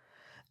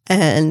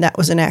 And that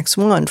was in Acts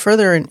 1.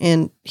 Further,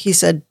 and he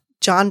said,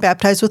 John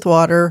baptized with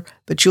water,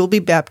 but you will be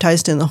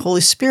baptized in the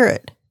Holy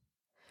Spirit.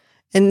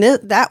 And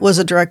that was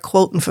a direct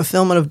quote and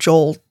fulfillment of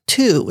Joel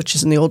 2, which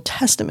is in the Old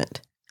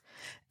Testament.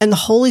 And the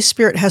Holy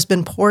Spirit has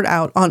been poured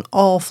out on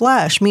all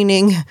flesh,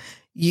 meaning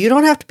you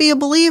don't have to be a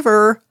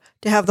believer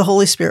to have the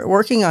Holy Spirit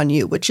working on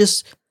you, which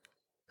is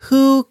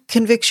who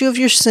convicts you of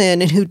your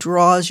sin and who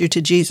draws you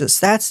to Jesus.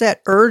 That's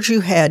that urge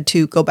you had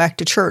to go back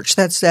to church.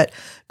 That's that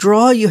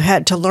draw you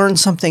had to learn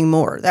something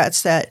more.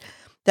 That's that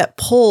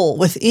pull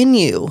within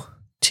you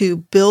to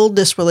build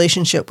this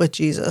relationship with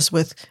Jesus,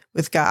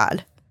 with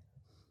God.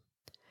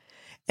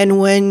 And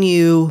when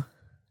you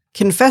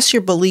confess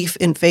your belief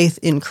in faith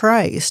in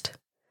Christ,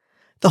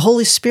 the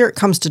Holy Spirit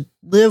comes to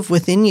live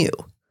within you.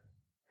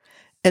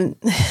 And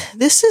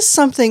this is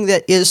something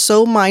that is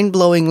so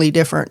mind-blowingly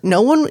different.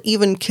 No one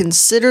even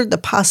considered the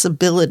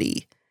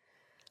possibility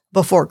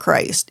before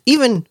Christ,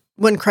 even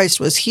when Christ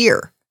was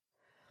here.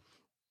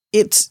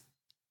 It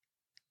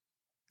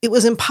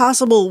was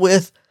impossible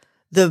with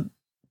the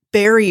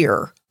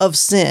barrier of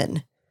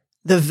sin,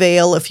 the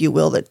veil, if you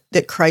will,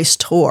 that Christ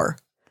tore.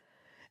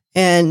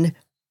 And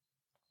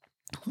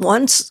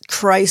once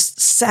Christ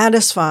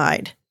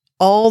satisfied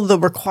all the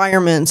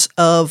requirements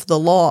of the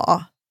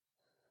law,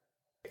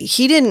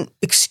 he didn't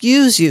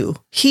excuse you.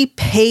 He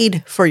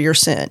paid for your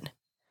sin.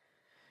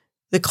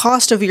 The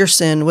cost of your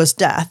sin was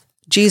death.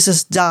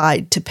 Jesus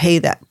died to pay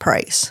that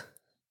price.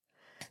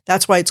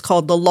 That's why it's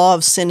called the law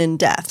of sin and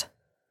death.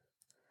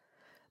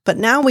 But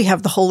now we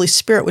have the Holy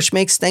Spirit, which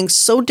makes things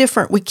so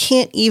different. We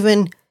can't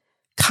even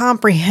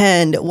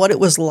comprehend what it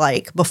was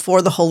like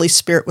before the Holy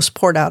Spirit was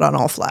poured out on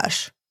all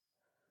flesh.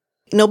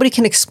 Nobody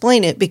can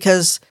explain it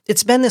because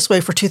it's been this way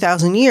for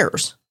 2,000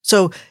 years.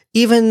 So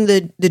even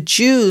the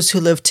Jews who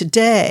live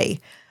today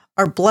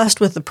are blessed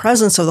with the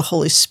presence of the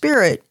Holy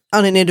Spirit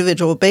on an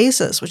individual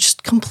basis, which is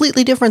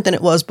completely different than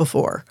it was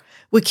before.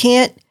 We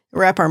can't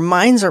wrap our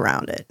minds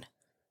around it.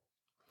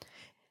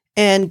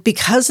 And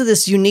because of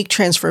this unique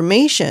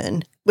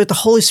transformation, with the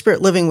Holy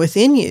Spirit living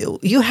within you,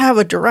 you have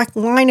a direct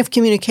line of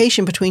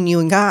communication between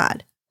you and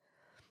God.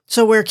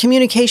 So where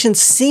communication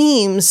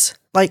seems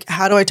like,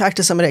 how do I talk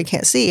to somebody I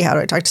can't see? How do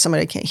I talk to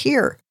somebody I can't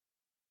hear?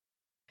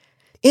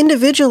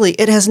 Individually,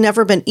 it has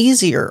never been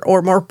easier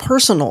or more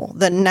personal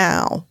than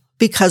now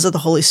because of the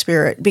Holy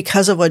Spirit,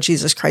 because of what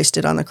Jesus Christ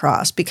did on the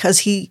cross, because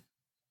he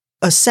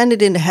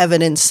ascended into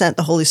heaven and sent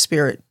the Holy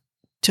Spirit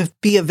to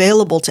be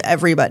available to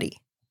everybody.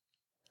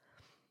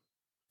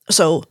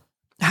 So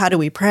how do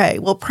we pray?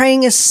 Well,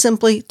 praying is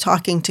simply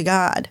talking to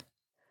God.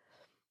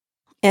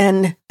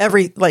 And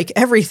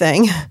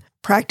everything,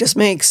 practice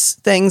makes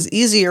things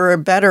easier or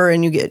better,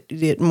 and you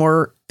get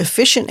more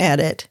efficient at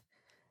it.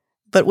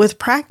 But with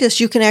practice,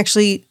 you can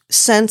actually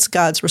sense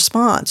God's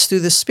response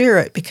through the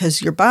Spirit,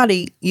 because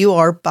you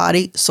are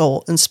body,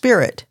 soul, and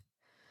spirit.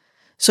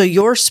 So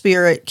your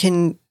spirit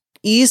can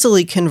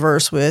easily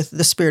converse with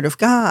the Spirit of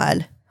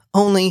God,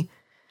 only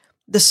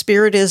the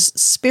Spirit is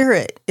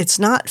spirit. It's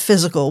not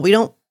physical. We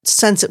don't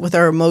sense it with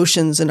our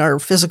emotions and our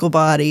physical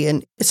body,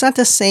 and it's not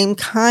the same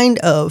kind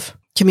of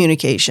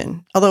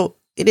communication, although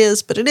it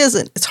is, but it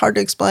isn't. It's hard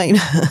to explain.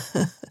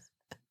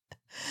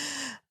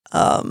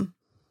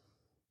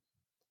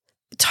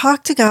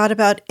 Talk to God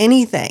about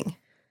anything.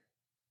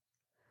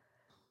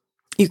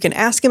 You can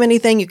ask him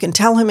anything. You can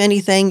tell him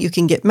anything. You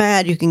can get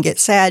mad. You can get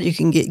sad. You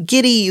can get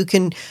giddy. You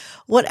can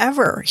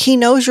whatever. He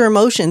knows your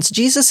emotions.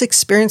 Jesus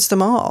experienced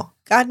them all.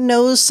 God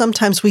knows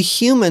sometimes we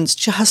humans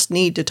just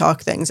need to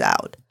talk things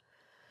out.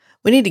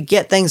 We need to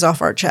get things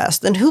off our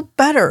chest. And who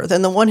better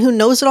than the one who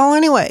knows it all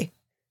anyway?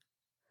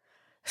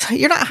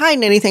 You're not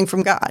hiding anything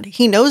from God.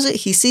 He knows it.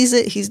 He sees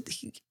it.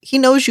 He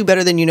knows you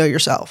better than you know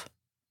yourself.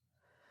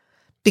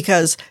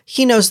 Because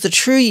he knows the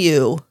true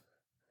you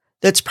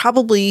that's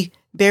probably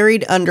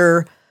buried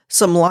under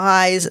some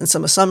lies and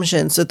some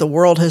assumptions that the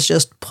world has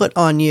just put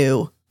on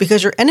you,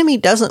 because your enemy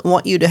doesn't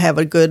want you to have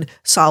a good,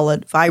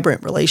 solid,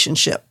 vibrant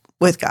relationship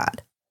with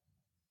God.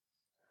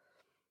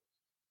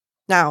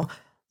 Now,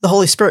 the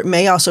Holy Spirit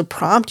may also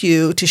prompt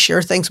you to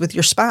share things with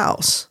your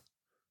spouse,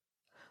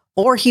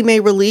 or he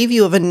may relieve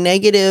you of a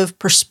negative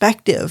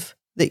perspective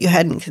that you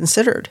hadn't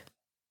considered,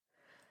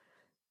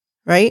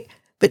 right?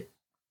 But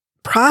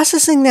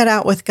processing that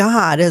out with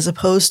God, as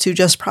opposed to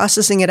just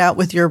processing it out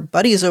with your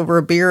buddies over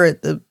a beer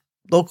at the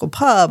local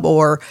pub,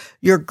 or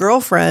your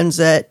girlfriends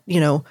at,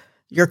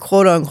 your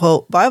quote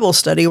unquote Bible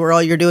study where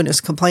all you're doing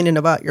is complaining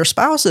about your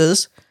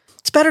spouses,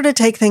 it's better to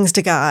take things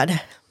to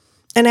God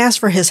and ask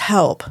for his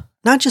help.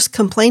 Not just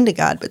complain to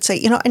God, but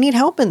say, I need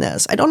help in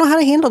this. I don't know how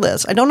to handle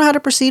this. I don't know how to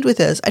proceed with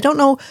this. I don't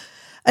know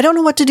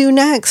what to do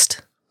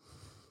next.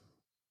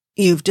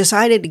 You've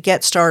decided to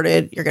get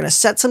started. You're going to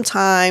set some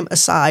time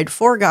aside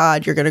for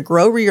God. You're going to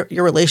grow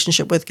your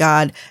relationship with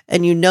God.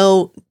 And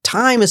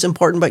time is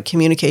important, but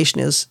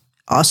communication is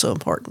also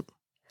important.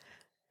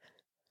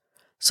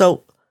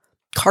 So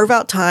carve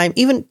out time,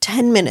 even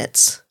 10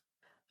 minutes.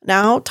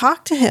 Now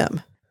talk to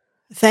him.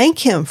 Thank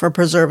him for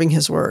preserving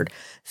his word.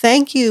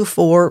 Thank you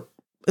for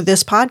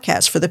this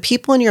podcast, for the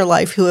people in your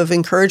life who have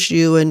encouraged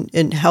you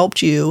and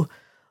helped you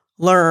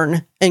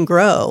learn and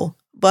grow.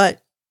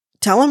 But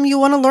tell him you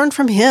want to learn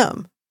from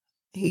him.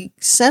 He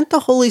sent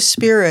the Holy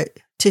Spirit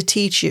to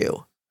teach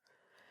you.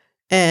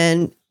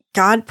 And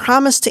God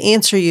promised to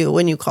answer you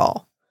when you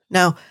call.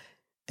 Now,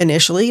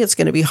 initially, it's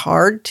going to be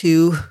hard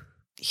to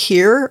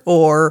hear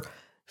or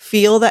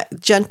feel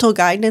that gentle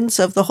guidance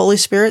of the Holy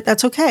Spirit.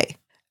 That's okay.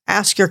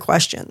 Ask your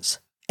questions.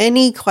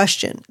 Any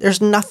question.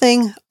 There's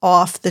nothing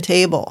off the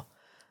table.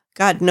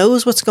 God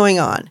knows what's going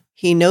on.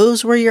 He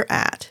knows where you're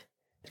at.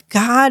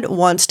 God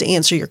wants to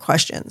answer your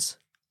questions,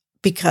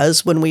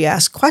 because when we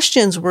ask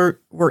questions, we're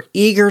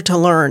eager to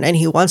learn, and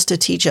he wants to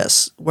teach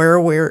us where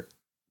we're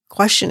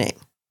questioning.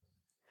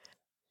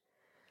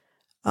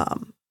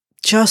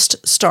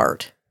 Just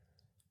start.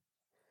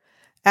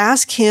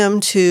 Ask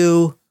him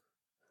to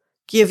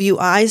give you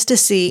eyes to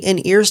see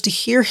and ears to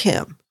hear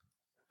him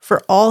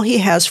for all he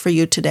has for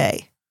you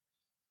today.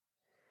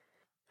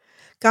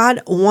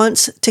 God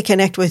wants to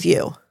connect with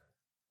you.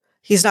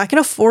 He's not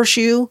going to force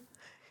you.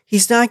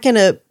 He's not going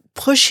to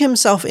push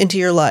himself into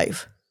your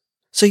life.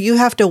 So you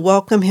have to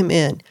welcome him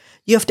in.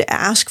 You have to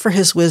ask for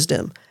his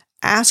wisdom,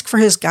 ask for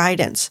his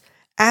guidance,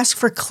 ask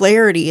for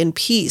clarity and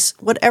peace,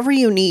 whatever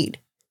you need.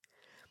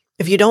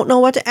 If you don't know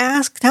what to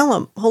ask, tell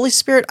him, Holy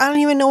Spirit, I don't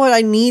even know what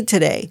I need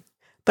today,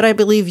 but I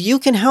believe you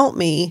can help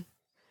me,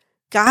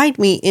 guide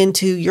me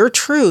into your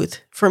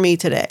truth for me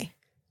today.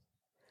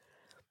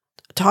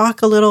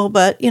 Talk a little,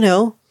 but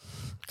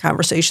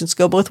conversations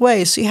go both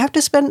ways. So you have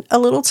to spend a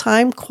little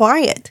time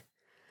quiet.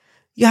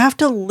 You have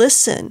to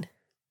listen.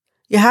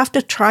 You have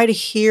to try to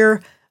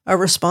hear a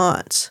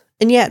response.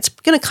 And yeah, it's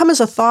going to come as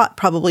a thought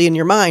probably in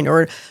your mind,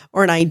 or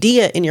an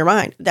idea in your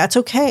mind. That's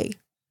okay.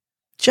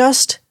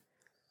 Just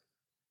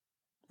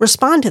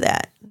respond to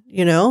that,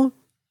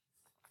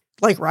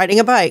 like riding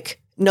a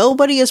bike.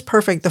 Nobody is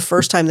perfect the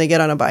first time they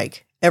get on a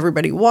bike.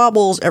 Everybody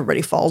wobbles,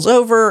 everybody falls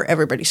over,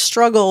 everybody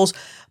struggles,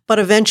 but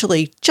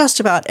eventually just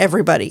about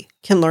everybody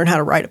can learn how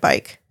to ride a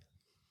bike.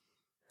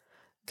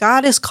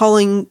 God is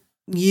calling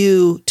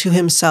you to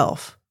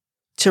himself,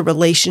 to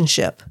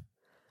relationship.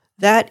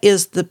 That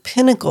is the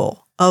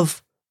pinnacle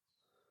of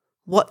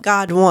what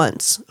God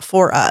wants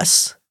for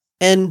us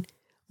and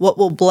what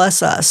will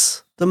bless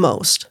us the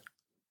most.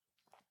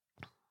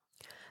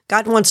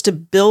 God wants to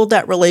build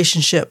that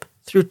relationship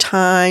through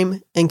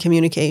time and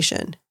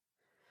communication.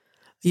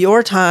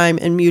 Your time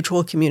and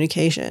mutual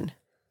communication.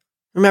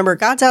 Remember,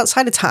 God's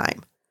outside of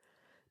time,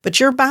 but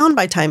you're bound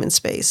by time and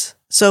space.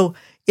 So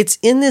it's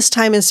in this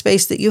time and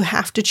space that you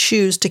have to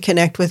choose to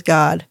connect with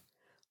God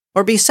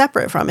or be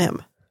separate from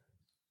him.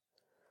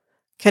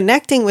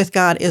 Connecting with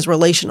God is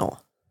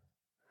relational.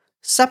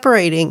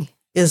 Separating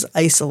is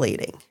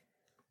isolating.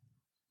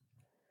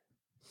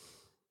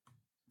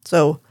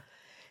 So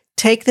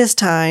take this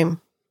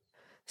time,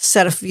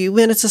 set a few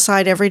minutes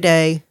aside every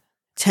day,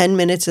 10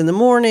 minutes in the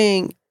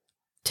morning,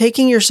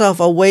 taking yourself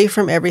away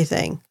from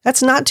everything.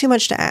 That's not too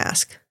much to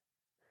ask.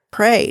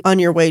 Pray on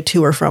your way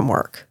to or from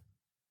work.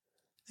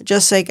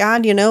 Just say,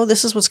 God,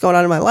 this is what's going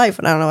on in my life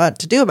and I don't know what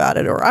to do about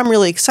it. Or I'm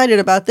really excited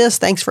about this.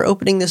 Thanks for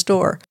opening this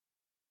door.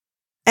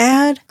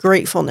 Add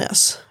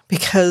gratefulness,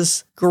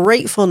 because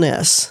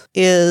gratefulness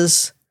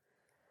is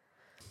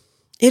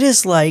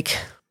like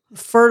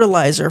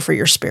fertilizer for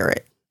your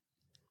spirit.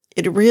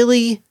 It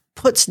really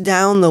puts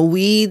down the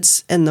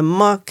weeds and the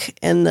muck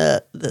and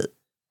the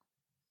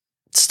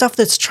stuff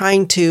that's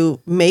trying to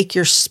make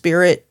your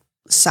spirit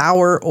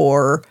sour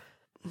or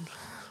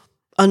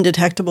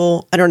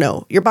undetectable. I don't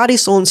know. Your body,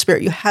 soul, and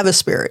spirit, you have a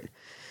spirit.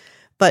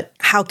 But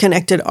how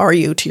connected are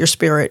you to your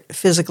spirit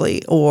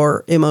physically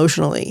or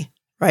emotionally,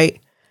 right?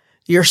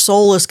 Your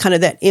soul is kind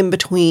of that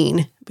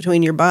in-between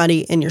your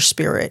body and your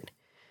spirit.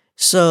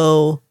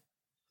 So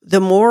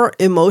the more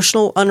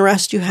emotional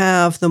unrest you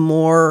have, the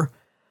more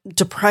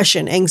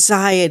depression,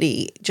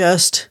 anxiety,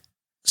 just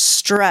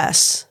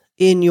stress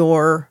in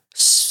your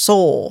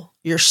soul,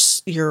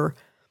 your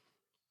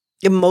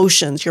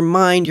emotions, your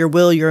mind, your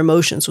will, your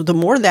emotions. So the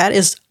more that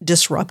is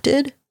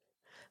disrupted,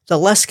 the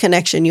less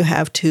connection you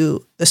have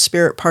to the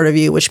spirit part of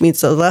you, which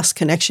means the less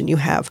connection you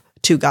have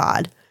to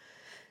God.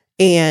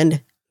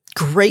 And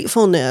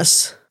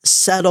gratefulness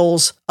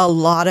settles a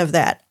lot of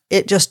that.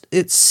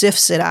 It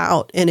sifts it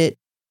out. And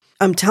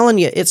I'm telling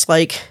you, it's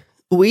like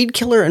weed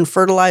killer and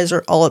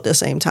fertilizer all at the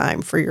same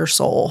time for your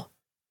soul.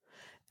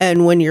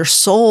 And when your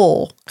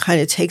soul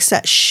kind of takes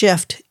that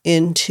shift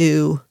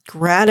into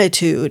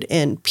gratitude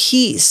and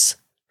peace,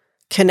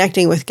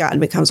 connecting with God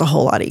becomes a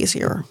whole lot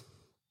easier.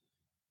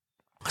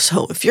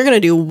 So if you're going to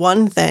do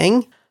one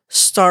thing,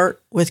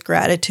 start with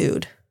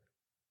gratitude.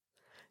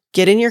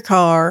 Get in your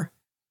car,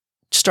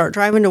 start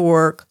driving to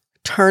work,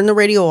 turn the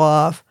radio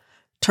off,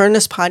 turn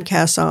this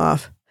podcast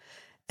off,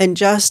 and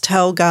just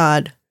tell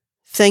God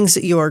things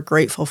that you are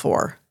grateful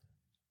for.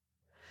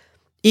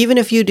 Even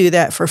if you do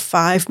that for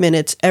 5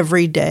 minutes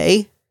every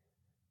day,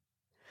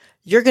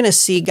 you're going to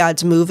see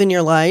God's move in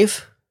your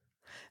life,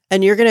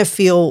 and you're going to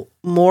feel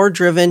more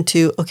driven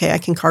to, okay, I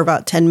can carve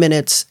out 10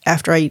 minutes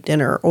after I eat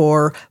dinner,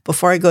 or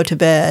before I go to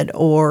bed,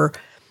 or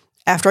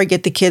after I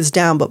get the kids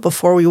down, but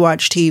before we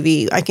watch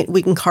TV,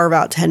 we can carve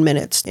out 10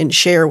 minutes and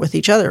share with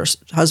each other,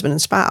 husband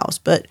and spouse.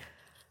 But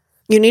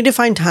you need to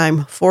find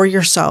time for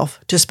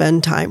yourself to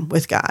spend time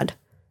with God,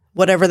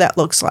 whatever that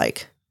looks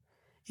like.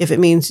 If it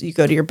means you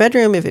go to your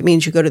bedroom, if it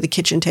means you go to the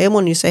kitchen table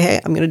and you say, hey,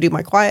 I'm going to do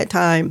my quiet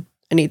time.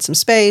 I need some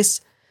space.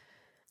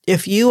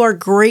 If you are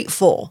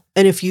grateful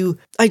and if you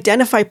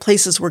identify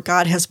places where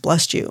God has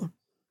blessed you,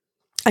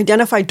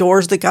 identify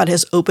doors that God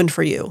has opened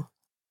for you,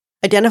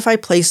 identify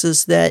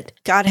places that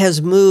God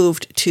has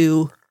moved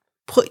to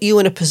put you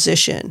in a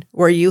position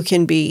where you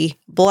can be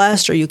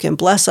blessed, or you can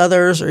bless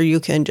others, or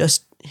you can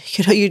just,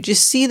 you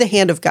just see the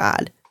hand of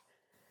God.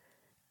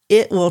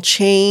 It will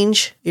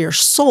change your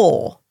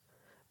soul,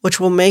 which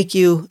will make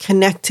you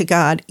connect to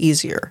God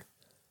easier,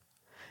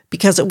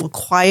 because it will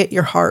quiet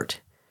your heart,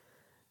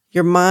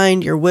 your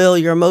mind, your will,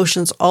 your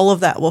emotions. All of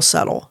that will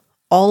settle.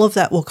 All of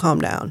that will calm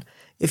down.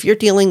 If you're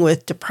dealing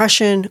with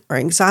depression or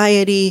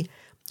anxiety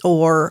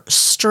or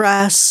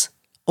stress,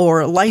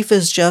 or life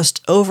is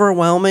just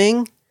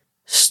overwhelming,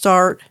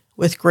 start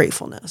with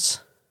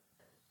gratefulness.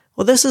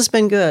 Well, this has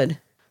been good.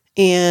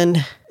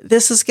 And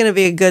this is going to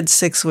be a good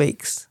 6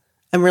 weeks.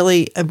 I'm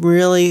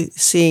really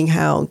seeing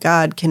how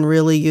God can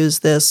really use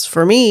this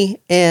for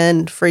me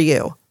and for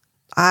you.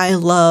 I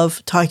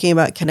love talking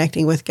about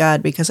connecting with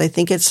God because I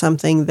think it's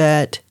something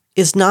that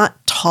is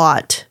not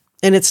taught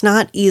and it's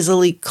not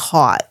easily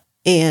caught,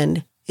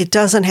 and it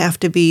doesn't have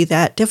to be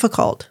that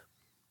difficult.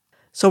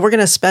 So we're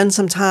going to spend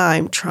some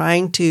time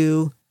trying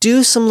to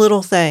do some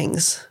little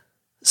things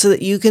so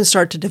that you can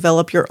start to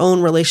develop your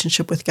own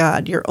relationship with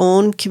God, your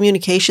own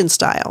communication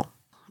style,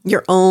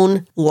 your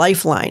own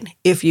lifeline,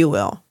 if you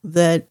will,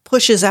 that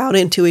pushes out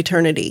into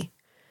eternity.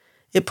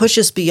 It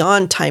pushes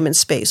beyond time and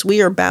space.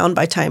 We are bound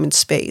by time and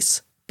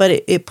space, but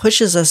it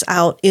pushes us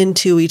out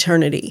into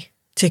eternity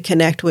to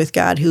connect with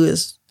God, who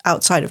is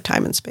outside of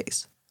time and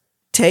space.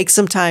 Take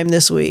some time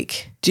this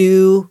week.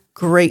 Do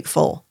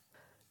grateful.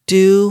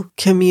 Do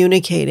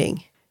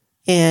communicating.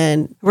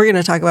 And we're going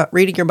to talk about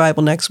reading your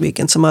Bible next week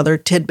and some other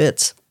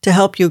tidbits to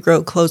help you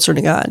grow closer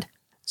to God.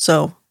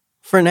 So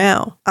for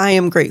now, I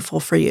am grateful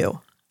for you.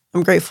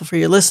 I'm grateful for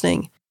your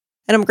listening,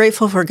 and I'm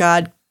grateful for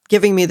God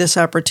giving me this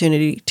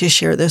opportunity to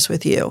share this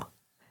with you.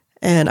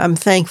 And I'm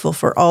thankful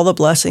for all the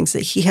blessings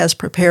that He has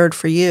prepared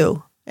for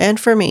you and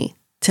for me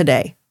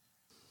today.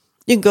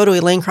 You can go to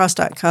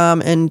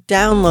ElaineCross.com and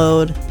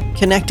download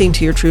Connecting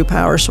to Your True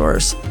Power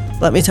Source.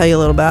 Let me tell you a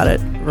little about it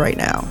right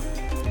now.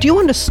 Do you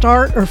want to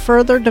start or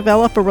further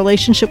develop a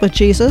relationship with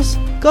Jesus?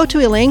 Go to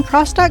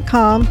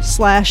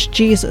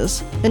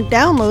ElaineCross.com/Jesus and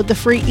download the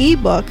free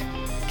ebook,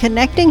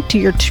 Connecting to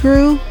Your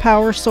True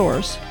Power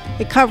Source.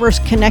 It covers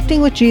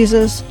connecting with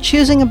Jesus,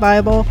 choosing a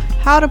Bible,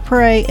 how to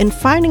pray, and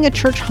finding a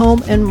church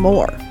home, and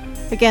more.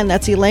 Again,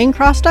 that's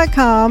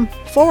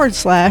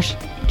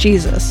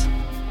ElaineCross.com/Jesus.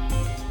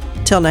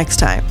 Till next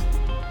time.